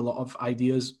Aberdeen a lot of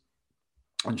ideas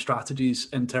and strategies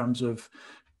in terms of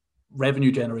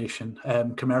revenue generation,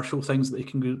 commercial things that they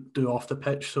can do off the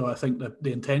pitch. So I think that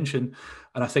the intention,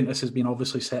 and I think this has been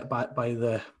obviously set back by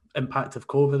the impact of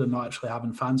COVID and not actually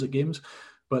having fans at games,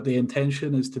 but the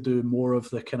intention is to do more of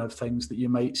the kind of things that you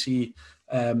might see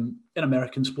in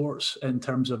American sports in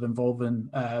terms of involving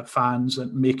fans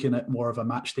and making it more of a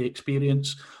match day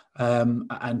experience,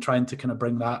 and trying to kind of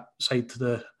bring that side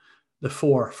to the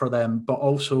fore for them, but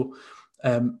also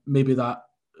maybe that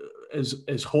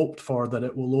is hoped for that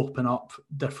it will open up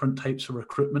different types of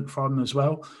recruitment for them as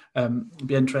well. It'd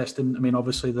be interesting. I mean,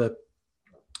 obviously the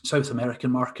South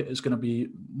American market is going to be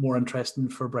more interesting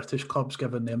for British clubs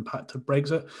given the impact of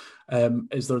Brexit.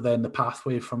 Is there then the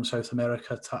pathway from South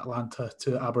America to Atlanta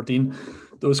to Aberdeen?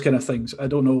 Those kind of things. I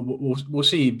don't know. We'll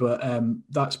see. But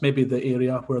that's maybe the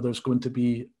area where there's going to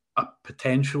be a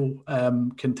potential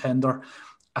contender.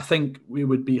 I think we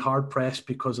would be hard pressed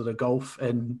because of the gulf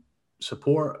in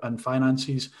support and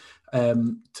finances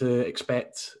to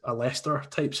expect a Leicester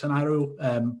type scenario.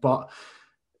 But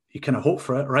you kind of hope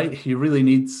for it, right? You really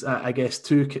need, I guess,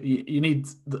 you need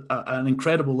an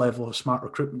incredible level of smart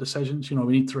recruitment decisions. You know,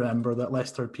 we need to remember that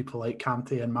Leicester, people like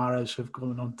Kante and Mahrez have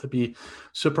gone on to be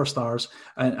superstars,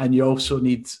 and you also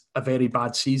need a very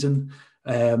bad season.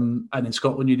 And in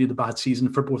Scotland, you need a bad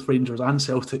season for both Rangers and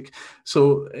Celtic.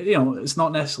 So, you know, it's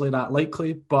not necessarily that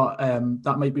likely, but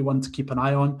that might be one to keep an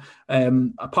eye on.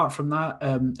 Apart from that,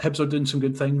 Hibs are doing some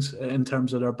good things in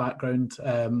terms of their background.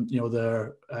 You know,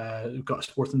 they've got a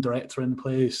sporting director in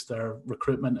place. Their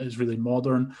recruitment is really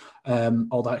modern,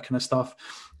 all that kind of stuff.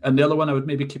 And the other one I would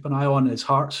maybe keep an eye on is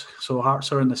Hearts. So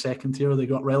Hearts are in the second tier. They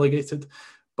got relegated,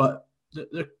 but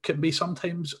there can be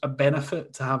sometimes a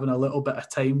benefit to having a little bit of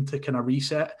time to kind of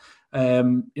reset.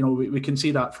 You know, we can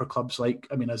see that for clubs like,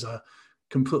 I mean, as a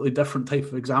completely different type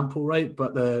of example, right?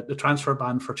 But the transfer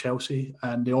ban for Chelsea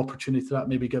and the opportunity that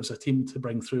maybe gives a team to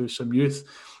bring through some youth,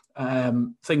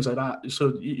 things like that.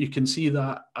 So you can see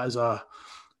that as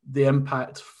the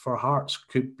impact for Hearts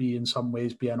could be in some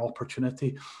ways be an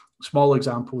opportunity. Small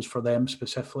examples for them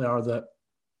specifically are that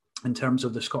in terms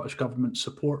of the Scottish Government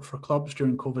support for clubs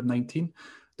during COVID-19,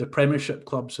 the Premiership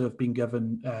clubs have been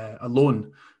given a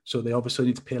loan. So they obviously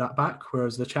need to pay that back,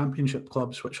 whereas the Championship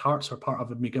clubs, which Hearts are part of,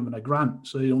 have been given a grant,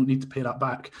 so they don't need to pay that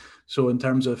back. So in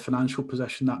terms of financial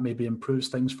position, that maybe improves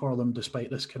things for them despite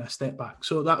this kind of step back.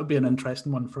 So that would be an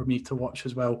interesting one for me to watch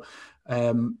as well,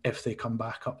 if they come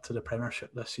back up to the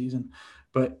Premiership this season.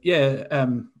 But yeah,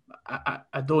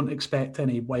 I don't expect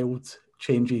any wild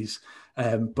changes,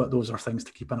 but those are things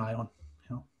to keep an eye on.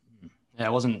 You know? Yeah, I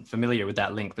wasn't familiar with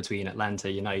that link between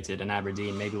Atlanta United and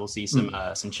Aberdeen. Maybe we'll see some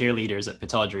cheerleaders at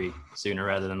Pittodrie sooner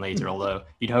rather than later, although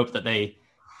you'd hope that they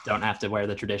don't have to wear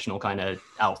the traditional kind of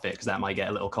outfit because that might get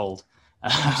a little cold.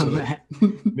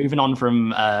 Moving on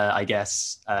from, I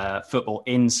guess, football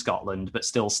in Scotland, but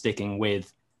still sticking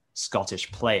with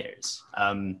Scottish players.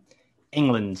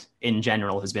 England in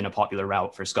general has been a popular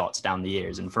route for Scots down the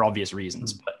years, and for obvious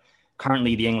reasons. But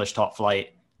currently the English top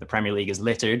flight, the Premier League, is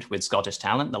littered with Scottish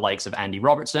talent. The likes of Andy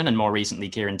Robertson and more recently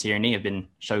Kieran Tierney have been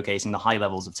showcasing the high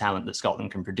levels of talent that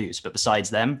Scotland can produce. But besides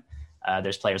them,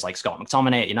 there's players like Scott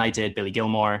McTominay at United, Billy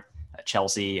Gilmore at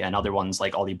Chelsea, and other ones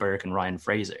like Ollie Burke and Ryan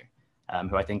Fraser,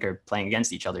 who I think are playing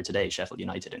against each other today, Sheffield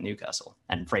United and Newcastle.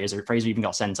 And Fraser even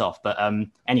got sent off. But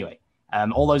anyway,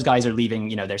 all those guys are leaving,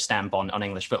 you know, their stamp on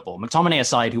English football. McTominay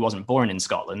aside, who wasn't born in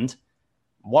Scotland,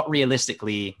 what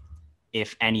realistically,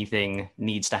 if anything,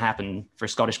 needs to happen for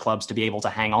Scottish clubs to be able to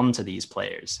hang on to these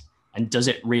players? And does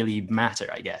it really matter,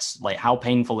 I guess? Like, how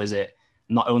painful is it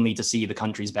not only to see the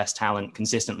country's best talent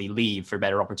consistently leave for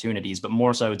better opportunities, but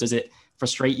more so, does it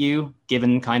frustrate you,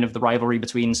 given kind of the rivalry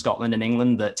between Scotland and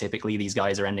England, that typically these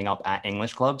guys are ending up at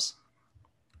English clubs?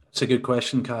 It's a good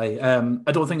question, Kai.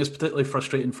 I don't think it's particularly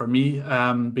frustrating for me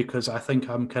because I think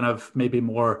I'm kind of maybe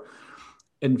more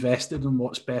invested in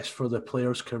what's best for the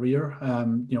player's career.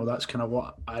 That's kind of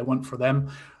what I want for them.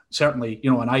 Certainly,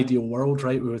 an ideal world,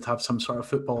 right? We would have some sort of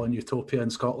football in utopia in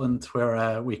Scotland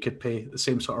where we could pay the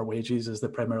same sort of wages as the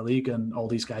Premier League and all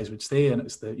these guys would stay and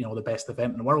it's the best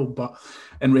event in the world. But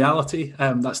in reality,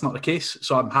 that's not the case.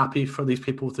 So I'm happy for these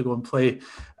people to go and play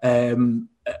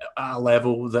at a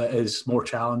level that is more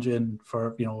challenging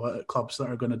for clubs that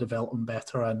are going to develop them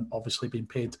better and obviously being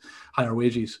paid higher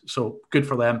wages. So good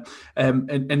for them.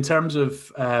 In terms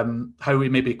of how we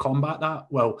maybe combat that,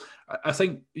 well, I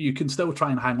think you can still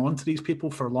try and hang on to these people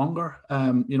for longer.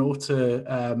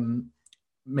 To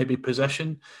maybe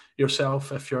position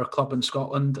yourself if you're a club in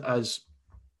Scotland as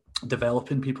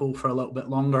developing people for a little bit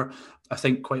longer. I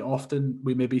think quite often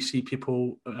we maybe see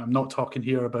people. I'm not talking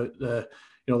here about the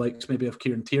like maybe of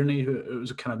Kieran Tierney, who it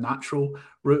was a kind of natural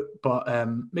route, but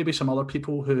maybe some other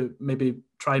people who maybe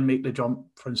try and make the jump,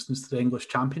 for instance, to the English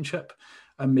Championship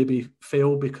and maybe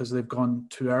fail because they've gone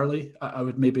too early. I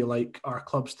would maybe like our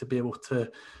clubs to be able to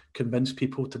convince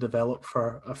people to develop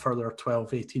for a further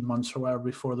 12, 18 months or whatever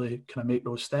before they kind of make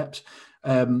those steps.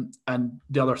 And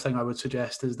the other thing I would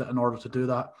suggest is that in order to do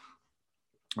that,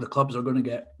 the clubs are going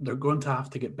to have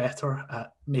to get better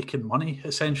at making money,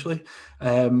 essentially.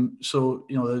 So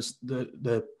there's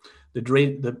the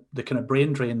drain, the kind of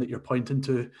brain drain that you're pointing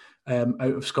to out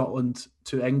of Scotland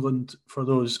to England for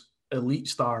those elite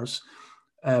stars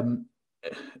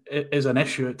is an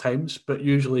issue at times, but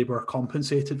usually we're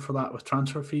compensated for that with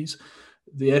transfer fees.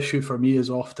 The issue for me is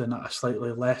often at a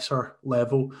slightly lesser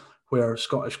level, where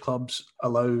Scottish clubs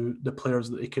allow the players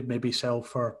that they could maybe sell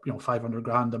for 500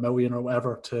 grand, $1 million or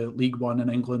whatever to League One in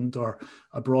England or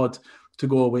abroad to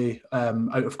go away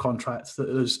out of contracts.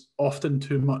 There's often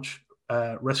too much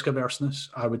risk averseness,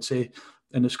 I would say,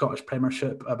 in the Scottish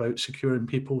Premiership about securing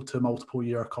people to multiple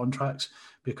year contracts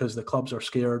because the clubs are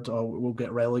scared, we'll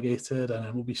get relegated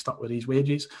and we'll be stuck with these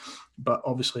wages. But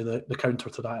obviously the counter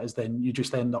to that is then you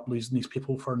just end up losing these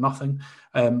people for nothing.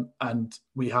 And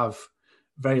we have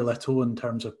very little in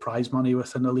terms of prize money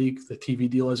within the league. The TV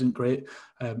deal isn't great.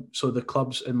 So the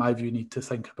clubs, in my view, need to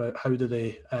think about how do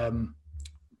they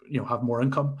have more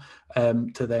income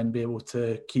to then be able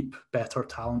to keep better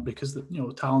talent because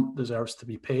talent deserves to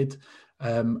be paid.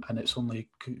 And it's only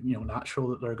natural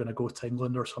that they're going to go to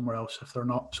England or somewhere else if they're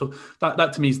not. So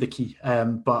that to me is the key.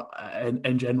 But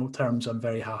in general terms, I'm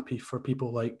very happy for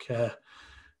people like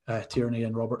Tierney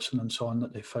and Robertson and so on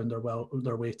that they found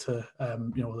their way to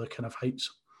the kind of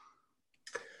heights.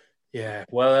 Yeah,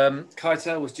 well,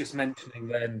 Keitel was just mentioning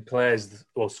then players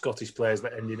or Scottish players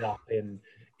that ended up in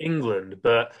England,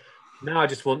 but now I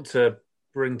just want to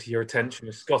bring to your attention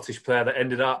a Scottish player that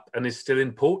ended up and is still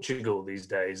in Portugal these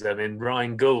days.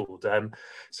 Ryan Gould.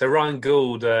 So Ryan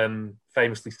Gould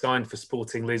famously signed for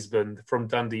Sporting Lisbon from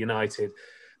Dundee United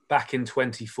back in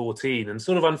 2014. And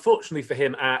sort of unfortunately for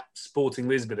him at Sporting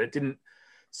Lisbon, it didn't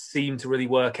seem to really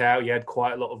work out. He had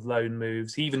quite a lot of loan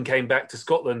moves. He even came back to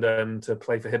Scotland to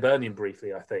play for Hibernian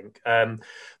briefly, I think.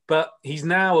 But he's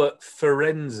now at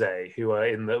Firenze, who are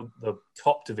in the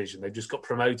top division. They've just got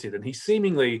promoted. And he's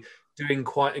seemingly doing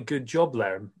quite a good job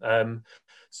there.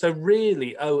 So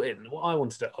really, Owen, what I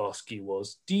wanted to ask you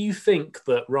was, do you think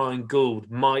that Ryan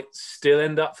Gould might still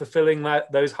end up fulfilling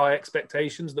those high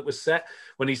expectations that were set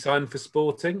when he signed for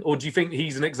Sporting? Or do you think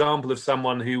he's an example of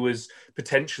someone who was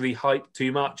potentially hyped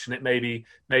too much and it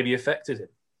maybe affected him?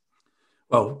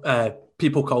 Well,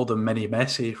 people called him Mini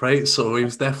Messi, right? So he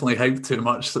was definitely hyped too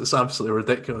much. That's absolutely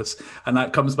ridiculous. And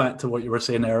that comes back to what you were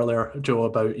saying earlier, Joe,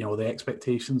 about the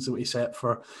expectations that we set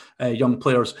for young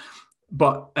players.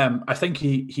 But I think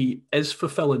he is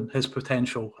fulfilling his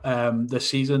potential this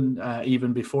season.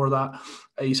 Even before that,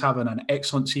 he's having an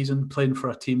excellent season playing for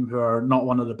a team who are not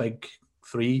one of the big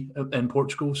three in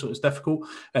Portugal, so it's difficult.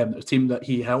 A team that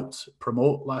he helped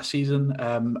promote last season,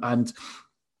 and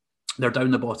they're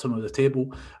down the bottom of the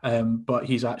table. But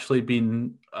he's actually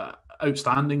been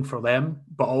outstanding for them,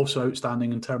 but also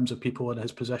outstanding in terms of people in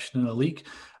his position in the league.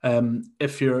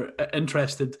 If you're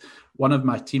interested, one of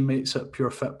my teammates at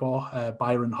Pure Football,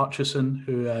 Byron Hutchison,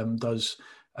 who does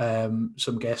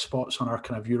some guest spots on our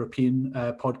kind of European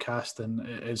podcast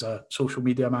and is a social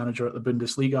media manager at the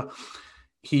Bundesliga,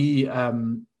 he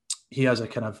has a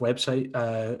kind of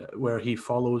website where he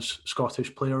follows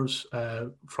Scottish players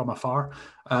from afar.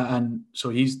 And so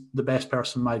he's the best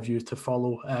person, in my view, to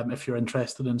follow if you're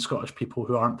interested in Scottish people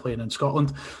who aren't playing in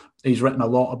Scotland. He's written a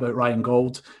lot about Ryan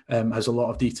Gauld, has a lot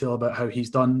of detail about how he's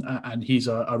done, and he's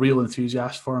a real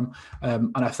enthusiast for him.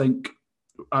 And I think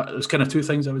there's kind of two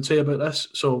things I would say about this.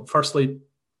 So firstly,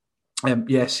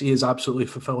 yes, he is absolutely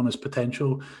fulfilling his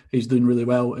potential. He's doing really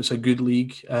well. It's a good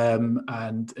league,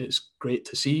 and it's great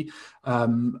to see.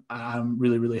 I'm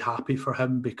really, really happy for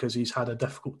him because he's had a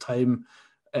difficult time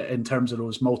in terms of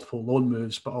those multiple loan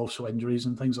moves, but also injuries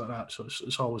and things like that. So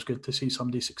it's always good to see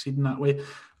somebody succeeding that way.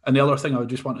 And the other thing I would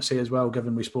just want to say as well,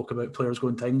 given we spoke about players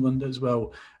going to England as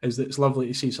well, is that it's lovely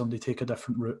to see somebody take a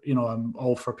different route. I'm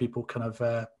all for people kind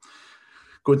of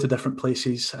going to different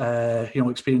places,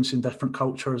 experiencing different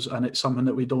cultures, and it's something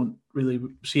that we don't really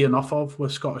see enough of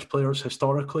with Scottish players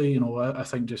historically. I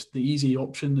think just the easy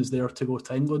option is there to go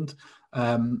to England.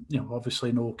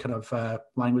 Obviously no kind of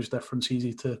language difference,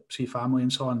 easy to see family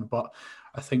and so on, but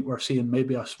I think we're seeing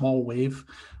maybe a small wave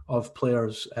of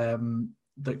players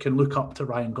that can look up to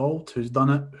Ryan Gauld, who's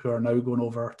done it, who are now going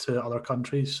over to other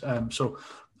countries. So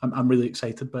I'm really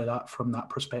excited by that from that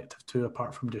perspective too,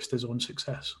 apart from just his own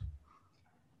success.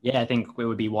 Yeah, I think it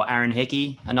would be Aaron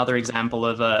Hickey, another example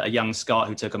of a young Scot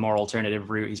who took a more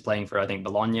alternative route. He's playing for, I think,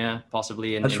 Bologna,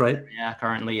 possibly. That's right. Yeah,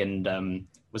 currently, and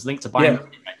was linked to Bayern,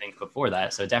 I think, before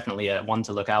that. So definitely one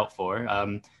to look out for.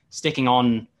 Sticking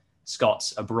on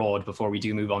Scots abroad before we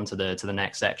do move on to the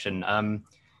next section.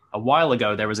 A while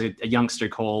ago, there was a youngster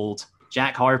called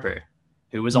Jack Harper,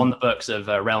 who was on the books of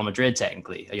Real Madrid,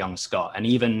 technically, a young Scot, and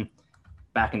even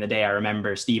back in the day, I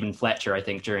remember Stephen Fletcher, I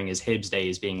think, during his Hibs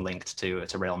days being linked to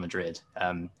Real Madrid.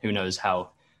 Who knows how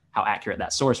accurate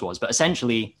that source was. But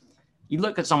essentially, you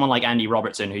look at someone like Andy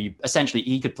Robertson, who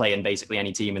he could play in basically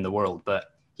any team in the world,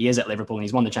 but he is at Liverpool and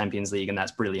he's won the Champions League, and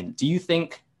that's brilliant. Do you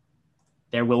think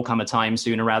there will come a time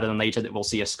sooner rather than later that we'll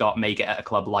see a Scot make it at a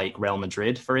club like Real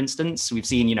Madrid, for instance? We've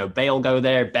seen, Bale go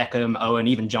there, Beckham, Owen,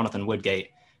 even Jonathan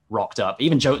Woodgate rocked up,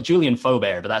 even Julian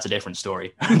Faubert, but that's a different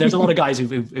story. There's a lot of guys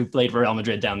who've played for Real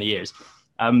Madrid down the years.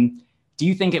 Do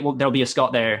you think there'll be a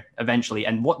Scot there eventually?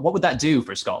 And what would that do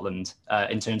for Scotland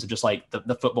in terms of just like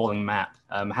the footballing map?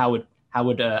 How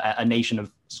would a nation of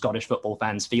Scottish football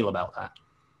fans feel about that?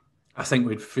 I think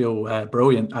we'd feel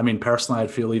brilliant. I mean, personally,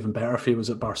 I'd feel even better if he was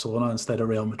at Barcelona instead of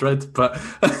Real Madrid, but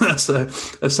that's a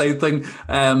side thing.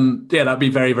 That'd be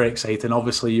very, very exciting.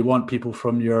 Obviously, you want people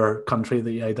from your country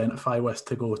that you identify with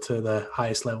to go to the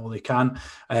highest level they can.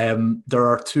 There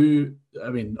are two,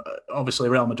 obviously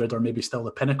Real Madrid are maybe still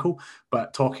the pinnacle,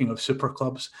 but talking of super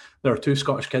clubs, there are two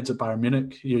Scottish kids at Bayern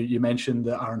Munich. You mentioned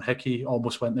that Aaron Hickey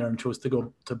almost went there and chose to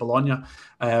go to Bologna.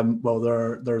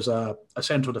 There's a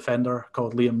central defender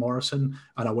called Liam Morrison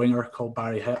and a winger called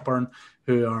Barry Hepburn,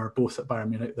 who are both at Bayern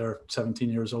Munich. They're 17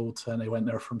 years old and they went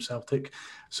there from Celtic.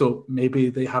 So maybe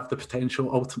they have the potential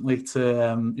ultimately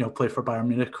to play for Bayern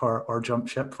Munich or jump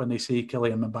ship when they see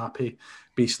Kylian Mbappe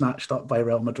be snatched up by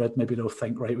Real Madrid. Maybe they'll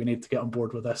think, right, we need to get on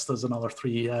board with this. There's another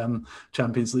 3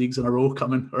 Champions Leagues in a row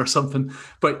coming or something.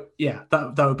 But yeah,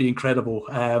 that would be incredible.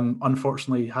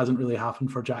 Unfortunately, it hasn't really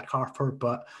happened for Jack Harper,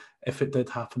 but if it did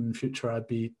happen in future, I'd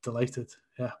be delighted.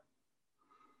 Yeah.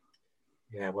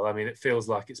 Yeah, well, it feels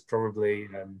like it's probably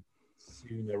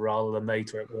sooner rather than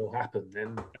later it will happen.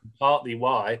 And partly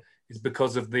why is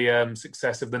because of the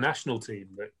success of the national team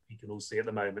that you can all see at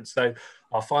the moment. So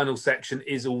our final section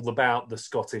is all about the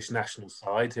Scottish national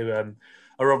side, who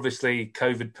are obviously,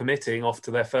 COVID permitting, off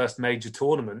to their first major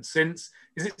tournament since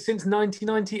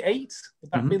 1998?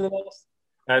 Would that be the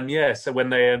last? So when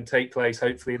they take place,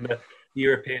 hopefully, in the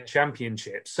European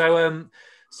Championship.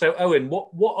 So Owen,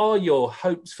 what are your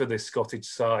hopes for this Scottish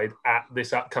side at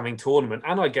this upcoming tournament?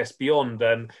 And I guess beyond,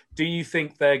 do you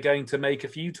think they're going to make a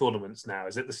few tournaments now?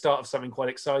 Is it the start of something quite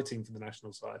exciting for the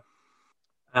national side?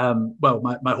 Well,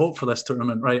 my hope for this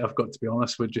tournament, right, I've got to be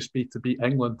honest, would just be to beat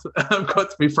England. I've got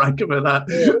to be frank about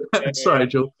that. Sorry,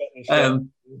 Joe.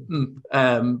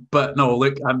 But no,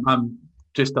 look, I'm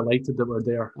just delighted that we're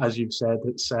there. As you've said,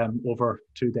 it's over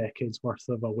 2 decades worth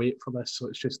of a wait for this, so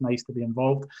it's just nice to be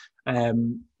involved.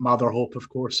 My other hope, of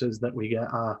course, is that we get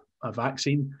a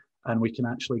vaccine and we can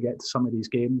actually get to some of these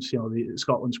games. The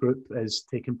Scotland's group is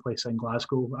taking place in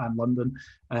Glasgow and London,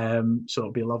 so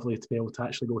it'll be lovely to be able to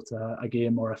actually go to a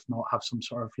game, or if not, have some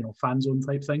sort of fan zone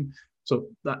type thing. So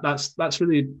that's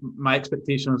really my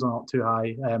expectations are not too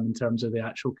high in terms of the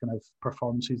actual kind of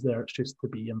performances there. It's just to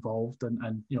be involved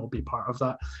and be part of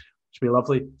that, which would be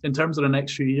lovely. In terms of the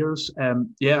next few years,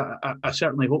 I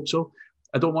certainly hope so.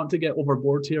 I don't want to get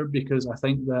overboard here because I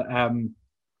think that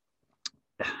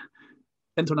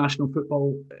international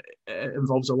football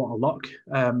involves a lot of luck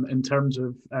in terms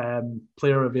of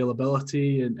player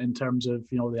availability and in terms of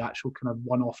the actual kind of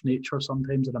one-off nature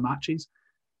sometimes of the matches.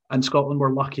 And Scotland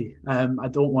were lucky. I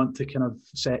don't want to kind of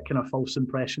set kind of false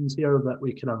impressions here that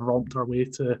we kind of romped our way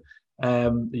to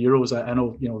the Euros. I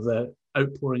know, the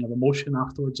outpouring of emotion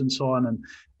afterwards and so on,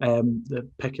 and the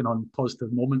picking on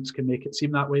positive moments can make it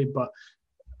seem that way. But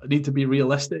I need to be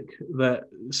realistic that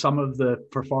some of the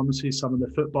performances, some of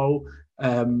the football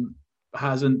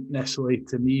hasn't necessarily,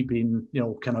 to me, been,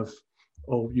 kind of,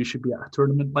 oh, you should be at a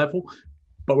tournament level.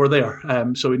 But we're there,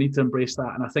 so we need to embrace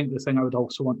that. And I think the thing I would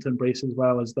also want to embrace as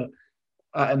well is that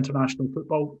at international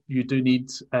football, you do need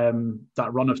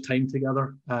that run of time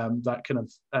together, that kind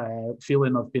of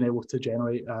feeling of being able to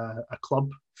generate a club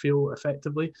feel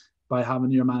effectively by having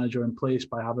your manager in place,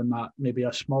 by having that maybe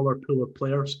a smaller pool of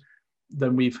players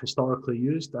than we've historically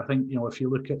used. I think, if you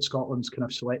look at Scotland's kind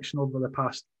of selection over the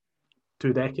past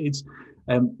 2 decades,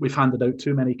 we've handed out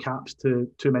too many caps to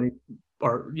too many,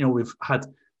 or, we've had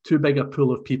too big a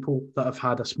pool of people that have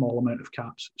had a small amount of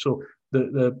caps. So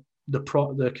the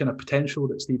kind of potential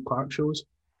that Steve Clarke shows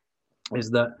is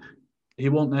that he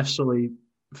won't necessarily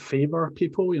favour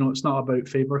people. It's not about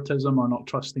favouritism or not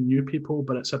trusting new people,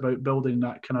 but it's about building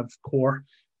that kind of core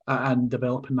and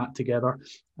developing that together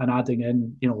and adding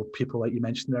in, people like you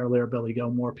mentioned earlier, Billy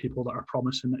Gilmore, people that are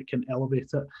promising that can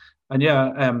elevate it.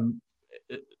 And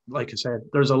like I said,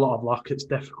 there's a lot of luck. It's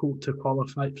difficult to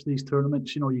qualify for these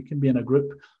tournaments. You can be in a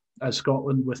group as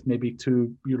Scotland with maybe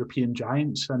 2 European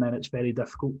giants, and then it's very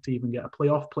difficult to even get a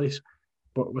playoff place.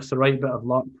 But with the right bit of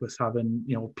luck, with having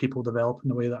people developing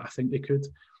the way that I think they could,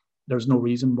 there's no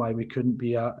reason why we couldn't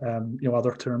be at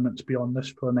other tournaments beyond this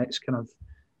for the next kind of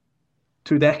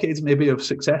 2 decades, maybe, of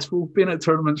successful being at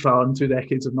tournaments rather than 2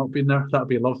 decades of not being there. That'd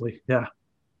be lovely. Yeah,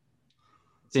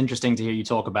 it's interesting to hear you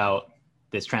talk about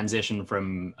this transition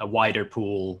from a wider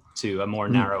pool to a more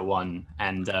narrow one.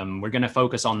 And we're going to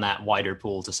focus on that wider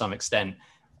pool to some extent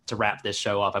to wrap this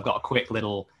show up. I've got a quick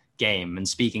little game. And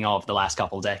speaking of the last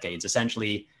couple of decades,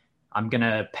 essentially, I'm going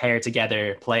to pair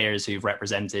together players who've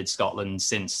represented Scotland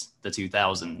since the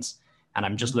 2000s. And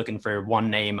I'm just looking for one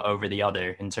name over the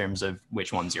other in terms of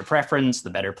which one's your preference, the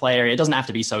better player. It doesn't have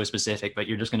to be so specific, but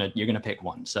you're gonna pick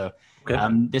one. So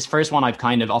this first one, I've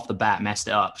kind of off the bat messed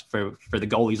it up. For the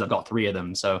goalies, I've got 3 of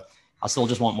them. So I'll still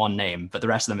just want one name, but the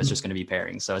rest of them is just going to be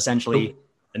pairings. So essentially,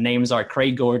 the names are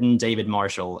Craig Gordon, David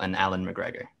Marshall, and Alan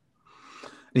McGregor.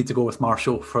 Need to go with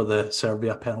Marshall for the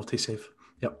Serbia penalty save.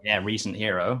 Yep. Yeah, recent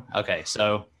hero. Okay,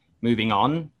 so moving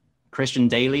on, Christian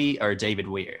Daly or David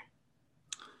Weir?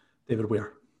 David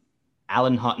Weir.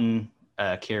 Alan Hutton,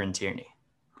 Kieran Tierney.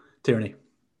 Tierney.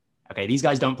 Okay, these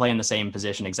guys don't play in the same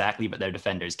position exactly, but they're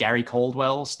defenders. Gary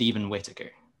Caldwell, Stephen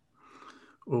Whittaker.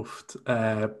 Oof.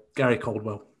 Gary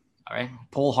Caldwell. All right.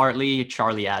 Paul Hartley,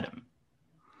 Charlie Adam.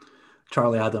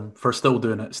 Charlie Adam, for still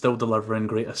doing it, still delivering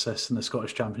great assists in the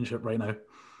Scottish Championship right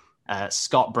now.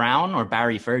 Scott Brown or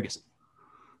Barry Ferguson?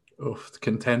 Oof,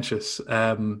 contentious.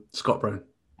 Scott Brown.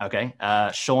 Okay.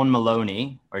 Sean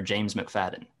Maloney or James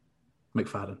McFadden?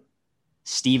 McFadden.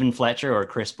 Stephen Fletcher or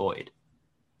Chris Boyd?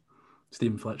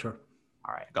 Stephen Fletcher.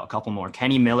 All right, got a couple more.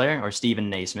 Kenny Miller or Stephen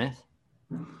Naismith?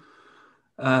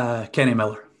 Kenny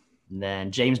Miller. And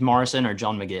then James Morrison or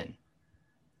John McGinn?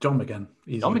 John McGinn.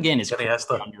 Easily. John McGinn is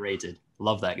underrated.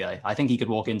 Love that guy. I think he could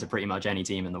walk into pretty much any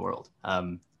team in the world.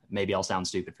 Maybe I'll sound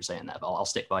stupid for saying that, but I'll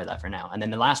stick by that for now. And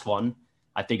then the last one,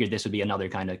 I figured this would be another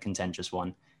kind of contentious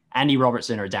one. Andy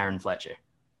Robertson or Darren Fletcher?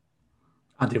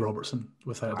 Andy Robertson,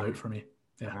 without a doubt for me.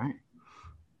 Yeah. All right.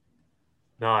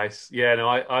 Nice. Yeah, no,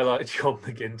 I like John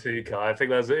McGinn too, Kai. I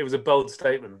think it was a bold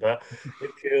statement, but it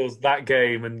feels that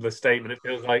game and the statement, it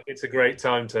feels like it's a great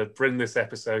time to bring this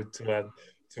episode to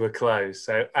a close.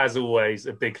 So as always,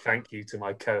 a big thank you to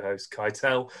my co-host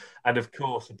Keitel, and of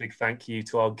course a big thank you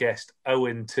to our guest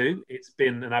Owen too. It's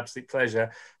been an absolute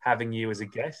pleasure having you as a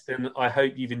guest, and I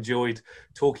hope you've enjoyed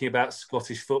talking about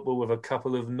Scottish football with a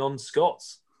couple of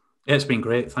non-Scots. Yeah, it's been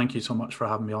great. Thank you so much for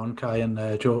having me on, Kai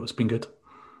and Joe. It's been good.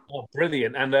 Oh,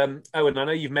 brilliant. And Owen, I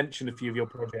know you've mentioned a few of your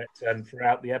projects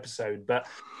throughout the episode, but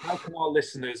how can our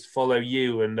listeners follow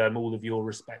you and all of your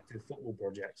respective football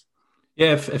projects?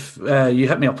 Yeah, if you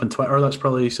hit me up on Twitter, that's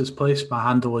probably his place. My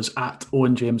handle is at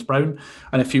Owen James Brown.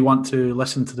 And if you want to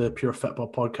listen to the Pure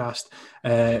Football podcast,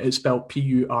 it's spelled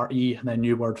Pure and then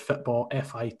new word football,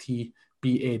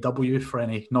 FITBAW for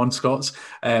any non-Scots.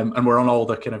 And we're on all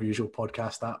the kind of usual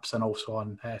podcast apps and also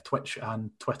on Twitch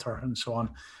and Twitter and so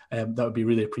on. That would be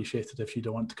really appreciated if you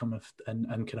do want to come and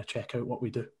kind of check out what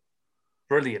we do.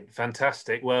 Brilliant.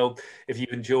 Fantastic. Well, if you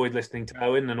enjoyed listening to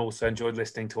Owen and also enjoyed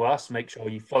listening to us, make sure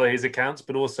you follow his accounts,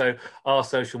 but also our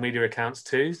social media accounts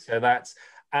too. So that's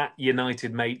at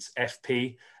United Mates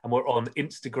FP, and we're on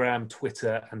Instagram,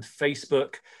 Twitter, and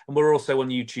Facebook. And we're also on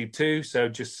YouTube too. So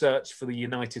just search for the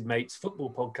United Mates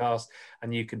Football Podcast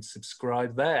and you can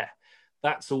subscribe there.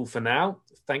 That's all for now.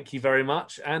 Thank you very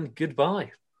much and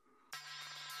goodbye.